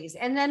within days.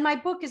 And then my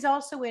book is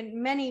also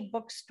in many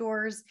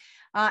bookstores.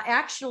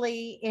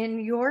 Actually, in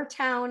your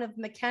town of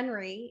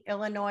McHenry,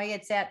 Illinois,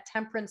 it's at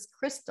Temperance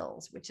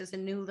Crystals, which is a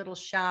new little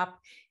shop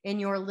in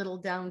your little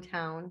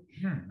downtown.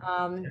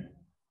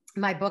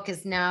 My book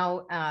is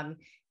now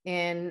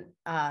in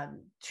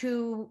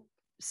 2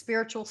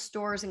 spiritual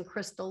stores in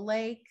Crystal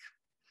Lake.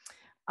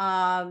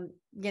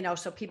 You know,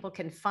 so people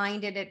can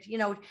find it at, you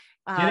know,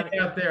 Getting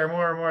out there,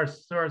 more and more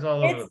stores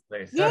all over the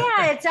place.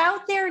 Yeah, it's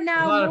out there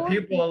now. A lot of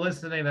people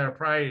listening that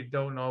probably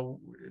don't know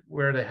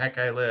where the heck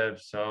I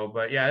live. So,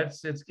 but yeah,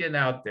 it's getting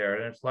out there.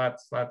 There's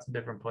lots of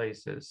different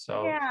places.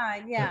 So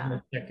yeah.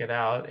 check it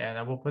out, and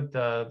I will put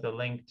the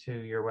link to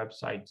your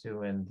website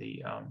too in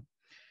the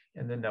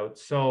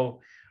notes.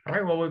 So, all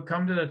right, well, we've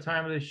come to the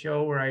time of the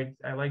show where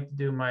I like to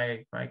do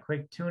my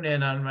quick tune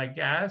in on my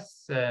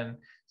guests and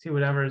see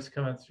whatever is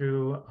coming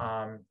through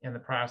in the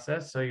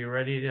process. So you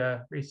ready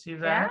to receive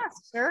that?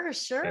 Yeah,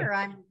 sure. Okay.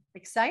 I'm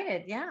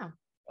excited. Yeah.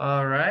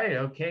 All right.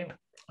 Okay.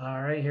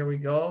 All right. Here we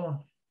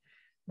go,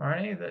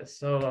 Marni.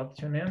 So I'll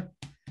tune in.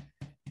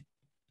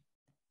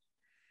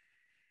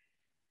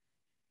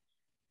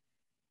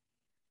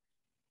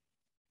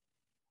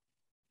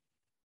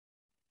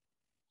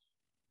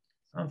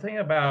 Something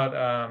about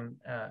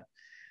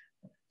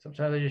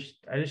sometimes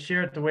I just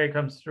share it the way it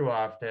comes through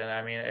often.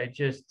 I mean, it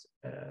just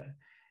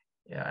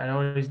yeah, I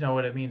don't always know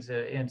what it means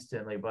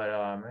instantly, but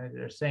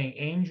they're saying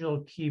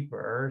angel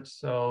keeper.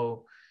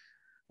 So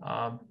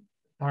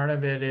part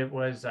of it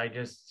was I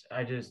just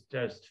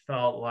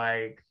felt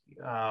like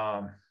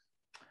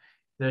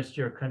there's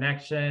your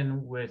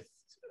connection with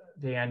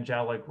the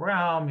angelic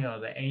realm, you know,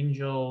 the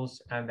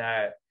angels, and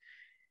that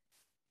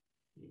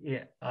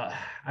yeah,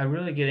 I'm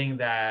really getting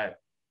that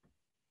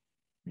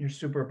you're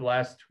super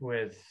blessed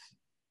with,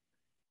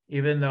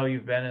 even though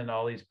you've been in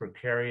all these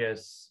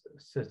precarious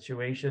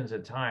situations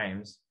at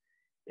times,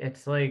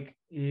 it's like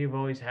you've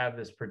always had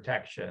this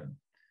protection.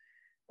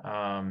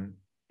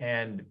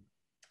 And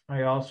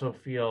I also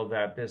feel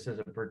that this is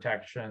a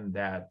protection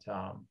that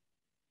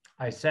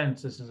I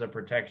sense this is a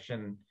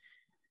protection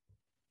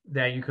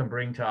that you can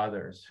bring to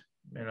others,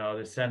 you know,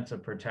 the sense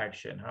of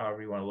protection,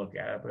 however you want to look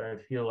at it. But I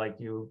feel like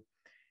you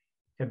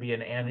can be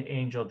an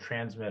angel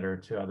transmitter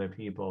to other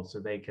people so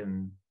they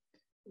can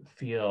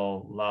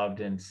feel loved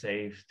and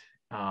safe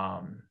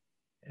and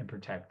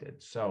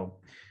protected. So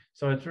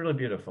it's really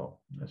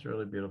beautiful. It's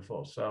really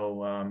beautiful.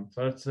 So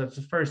that's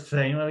the first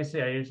thing. Let me see.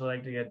 I usually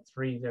like to get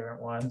 3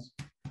 different ones.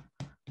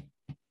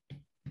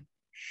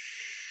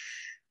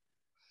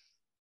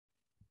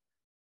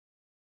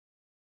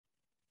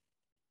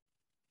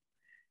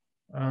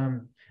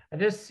 I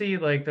just see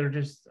like they're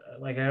just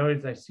like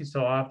I see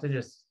so often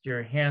just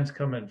your hands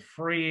coming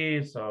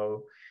free.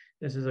 So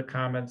this is a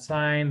common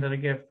sign that I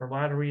get for a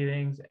lot of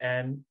readings,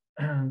 and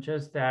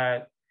just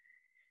that,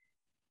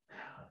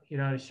 you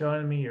know,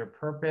 showing me your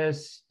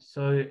purpose.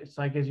 So it's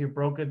like as you've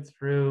broken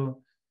through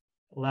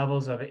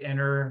levels of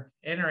inner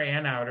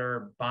and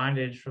outer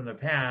bondage from the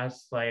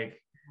past,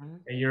 like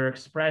your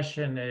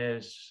expression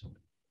is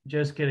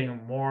just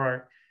getting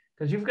more,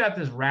 because you've got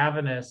this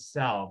ravenous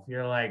self.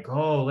 You're like,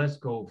 oh, let's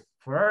go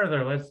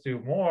further, let's do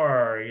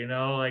more, you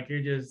know, like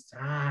you're just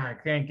I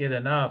can't get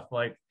enough,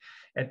 like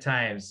at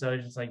times. So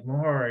it's just like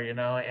more, you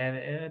know,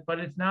 and but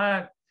it's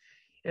not,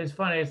 it's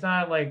funny. It's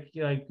not like,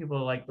 you know, like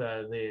people like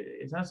the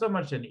it's not so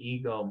much an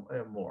ego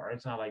more.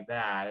 It's not like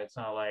that. It's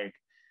not like,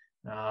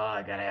 oh,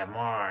 I gotta have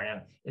more. You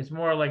know? It's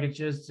more like it's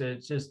just in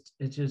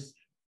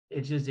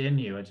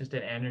you. It's just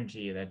an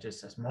energy that just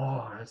says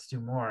more. Let's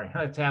do more.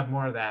 Let's have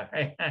more of that.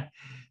 Right?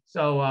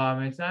 So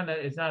it's not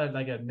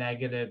like a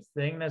negative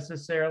thing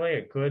necessarily.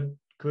 It could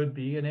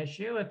be an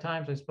issue at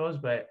times, I suppose,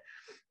 but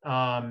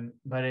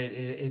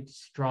it's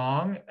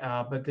strong.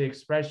 But the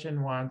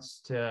expression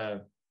wants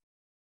to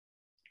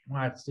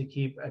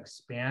keep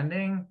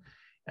expanding,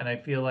 and I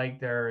feel like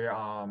they're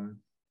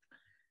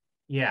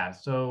yeah.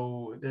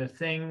 So the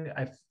thing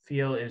I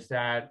feel is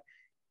that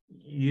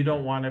you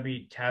don't want to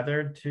be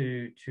tethered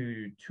to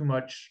too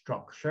much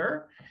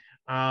structure.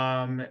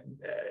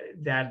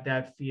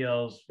 That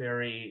feels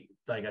very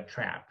like a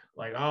trap.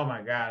 Like, oh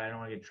my God, I don't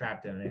want to get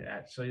trapped in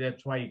that. So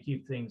that's why you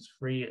keep things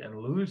free and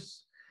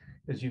loose,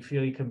 because you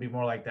feel you can be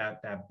more like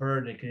that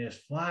bird that can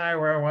just fly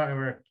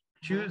where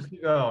choose to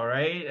go,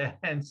 right?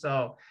 And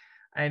so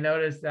I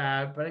noticed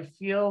that, but I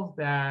feel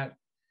that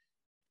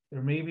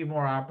there may be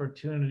more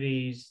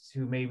opportunities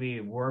to maybe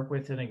work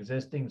within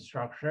existing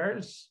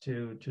structures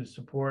to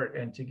support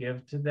and to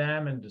give to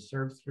them and to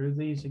serve through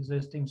these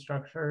existing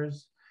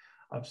structures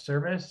of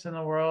service in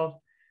the world.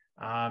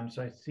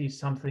 So I see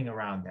something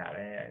around that.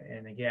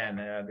 And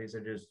again, these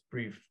are just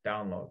brief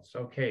downloads.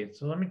 Okay,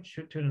 so let me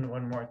tune in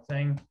one more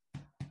thing.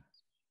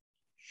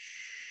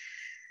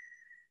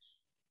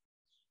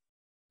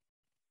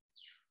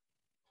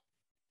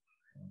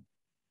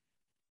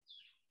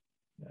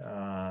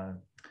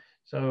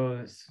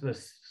 So the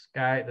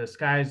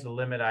sky's the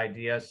limit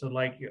idea. So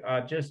like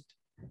just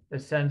the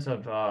sense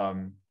of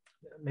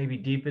maybe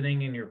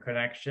deepening in your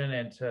connection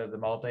into the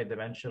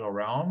multidimensional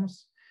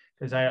realms.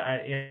 Because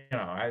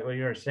what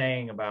you were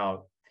saying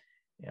about,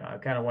 you know, I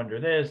kind of wonder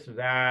this or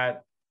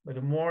that, but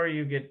the more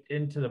you get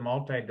into the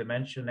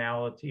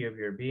multidimensionality of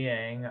your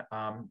being,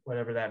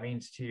 whatever that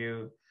means to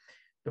you,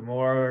 the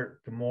more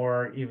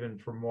even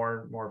for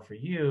more for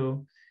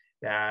you,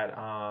 that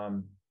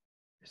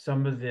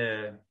some of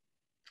this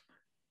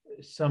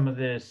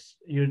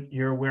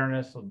your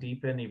awareness will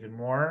deepen even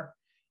more,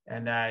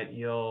 and that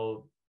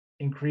you'll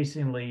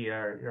increasingly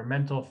your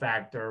mental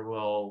factor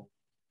will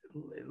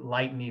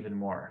lighten even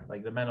more.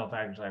 Like the mental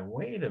factor is like,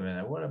 wait a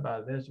minute, what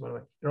about this?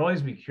 You'll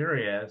always be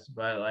curious,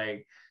 but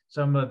like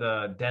some of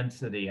the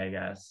density, I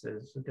guess,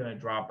 is going to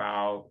drop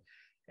out,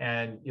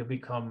 and you'll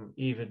become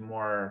even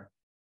more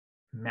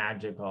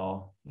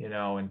magical, you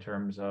know, in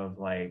terms of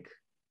like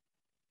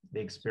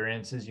the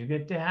experiences you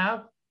get to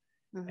have.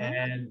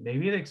 And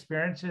maybe the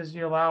experiences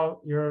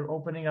you're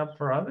opening up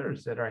for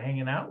others that are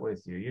hanging out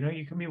with you. You know,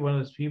 you can be one of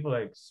those people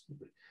that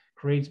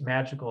creates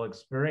magical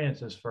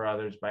experiences for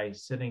others by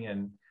sitting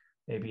in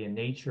maybe in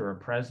nature or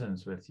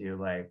presence with you.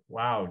 Like,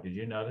 wow, did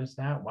you notice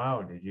that?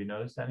 Wow, did you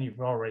notice that? And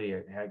you've already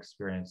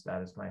experienced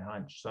that, is my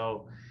hunch.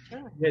 So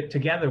get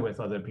together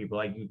with other people,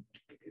 like you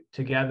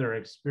together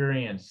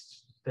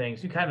experience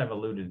things. You kind of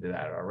alluded to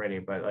that already,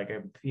 but like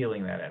I'm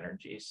feeling that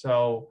energy.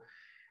 So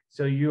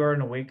you are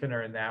an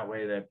awakener in that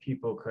way, that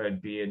people could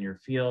be in your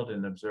field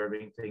and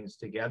observing things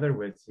together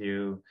with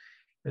you,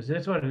 because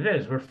that's what it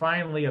is. We're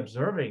finally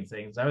observing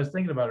things. I was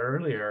thinking about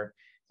earlier,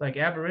 like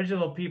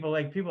Aboriginal people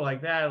like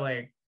that,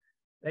 like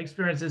they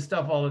experience this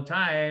stuff all the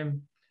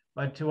time.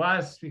 But to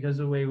us, because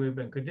of the way we've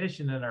been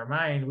conditioned in our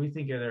mind, we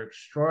think they're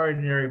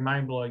extraordinary,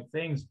 mind-blowing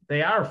things.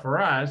 They are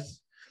for us.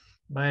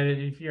 But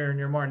if you're in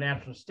your more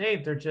natural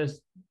state, they're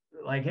just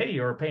like, hey,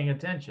 you're paying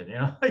attention, you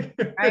know?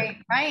 Right,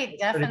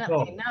 definitely.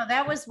 Cool. No,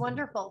 that was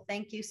wonderful.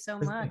 Thank you so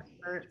much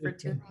for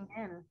tuning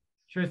in.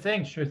 Sure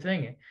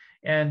thing.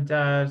 And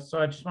so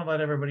I just want to let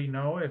everybody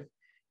know, if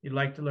you'd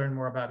like to learn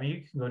more about me,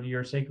 you can go to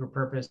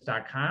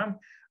yoursacredpurpose.com.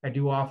 I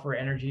do offer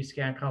energy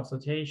scan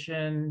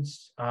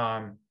consultations.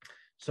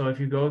 So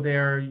if you go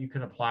there, you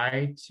can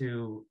apply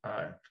to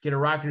get a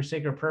Rock Your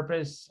Sacred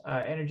Purpose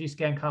energy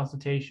scan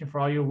consultation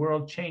for all your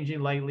world-changing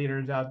light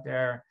leaders out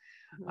there.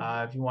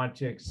 If you want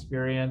to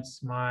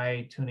experience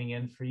my tuning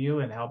in for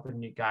you and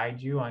helping you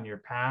guide you on your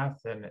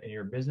path and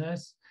your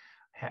business,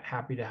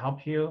 happy to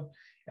help you.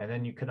 And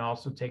then you can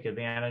also take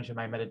advantage of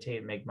my Meditate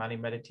and Make Money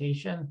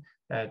meditation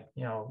that,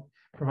 you know,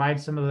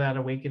 provides some of that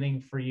awakening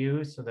for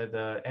you, so that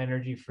the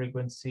energy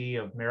frequency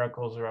of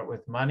miracles are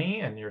with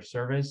money and your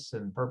service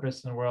and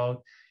purpose in the world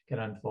can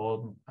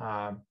unfold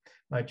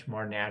much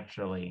more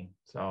naturally.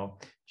 So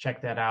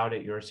check that out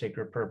at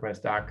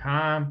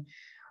yoursacredpurpose.com.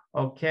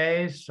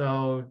 Okay,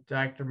 so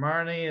Dr.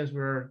 Marni, as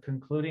we're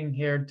concluding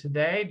here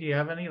today, do you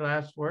have any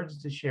last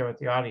words to share with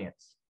the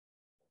audience?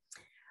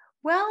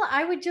 Well,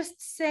 I would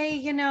just say,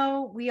 you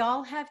know, we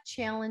all have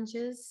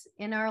challenges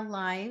in our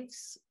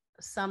lives,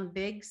 some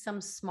big, some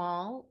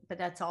small, but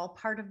that's all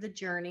part of the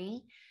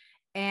journey.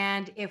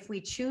 And if we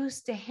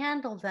choose to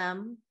handle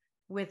them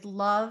with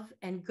love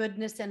and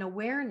goodness and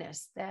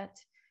awareness that,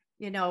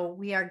 you know,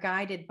 we are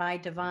guided by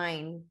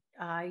divine,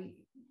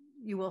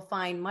 you will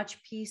find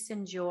much peace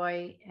and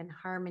joy and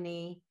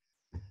harmony.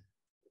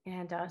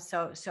 And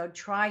so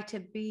try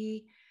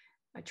to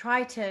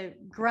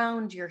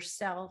ground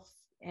yourself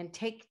and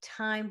take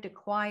time to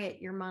quiet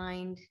your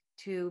mind,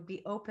 to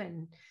be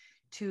open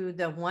to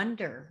the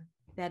wonder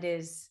that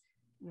is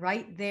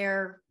right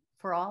there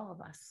for all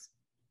of us.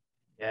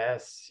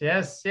 Yes,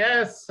 yes,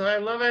 yes. I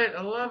love it.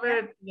 I love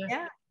it.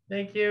 Yeah.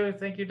 Thank you.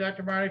 Thank you,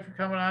 Dr. Marni, for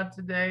coming on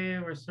today.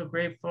 We're so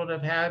grateful to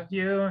have had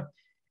you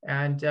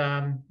and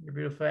your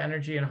beautiful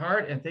energy and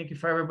heart. And thank you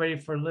for everybody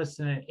for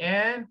listening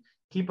in.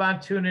 Keep on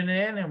tuning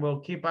in and we'll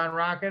keep on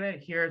rocking it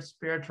here at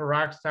Spiritual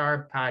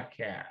Rockstar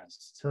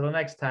Podcast. Till the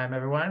next time,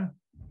 everyone.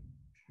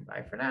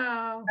 Bye for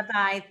now.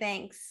 Bye-bye.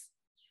 Thanks.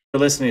 For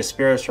listening to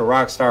Spiritual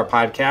Rockstar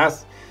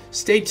Podcast.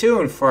 Stay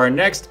tuned for our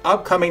next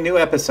upcoming new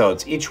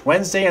episodes each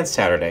Wednesday and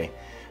Saturday.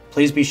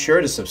 Please be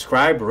sure to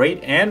subscribe, rate,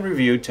 and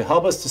review to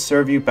help us to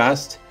serve you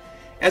best.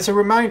 As a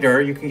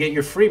reminder, you can get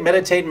your free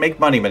Meditate and Make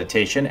Money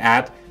meditation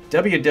at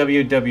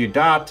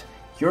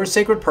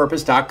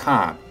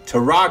www.yoursacredpurpose.com to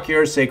rock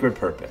your sacred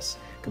purpose.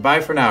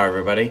 Goodbye for now,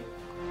 everybody.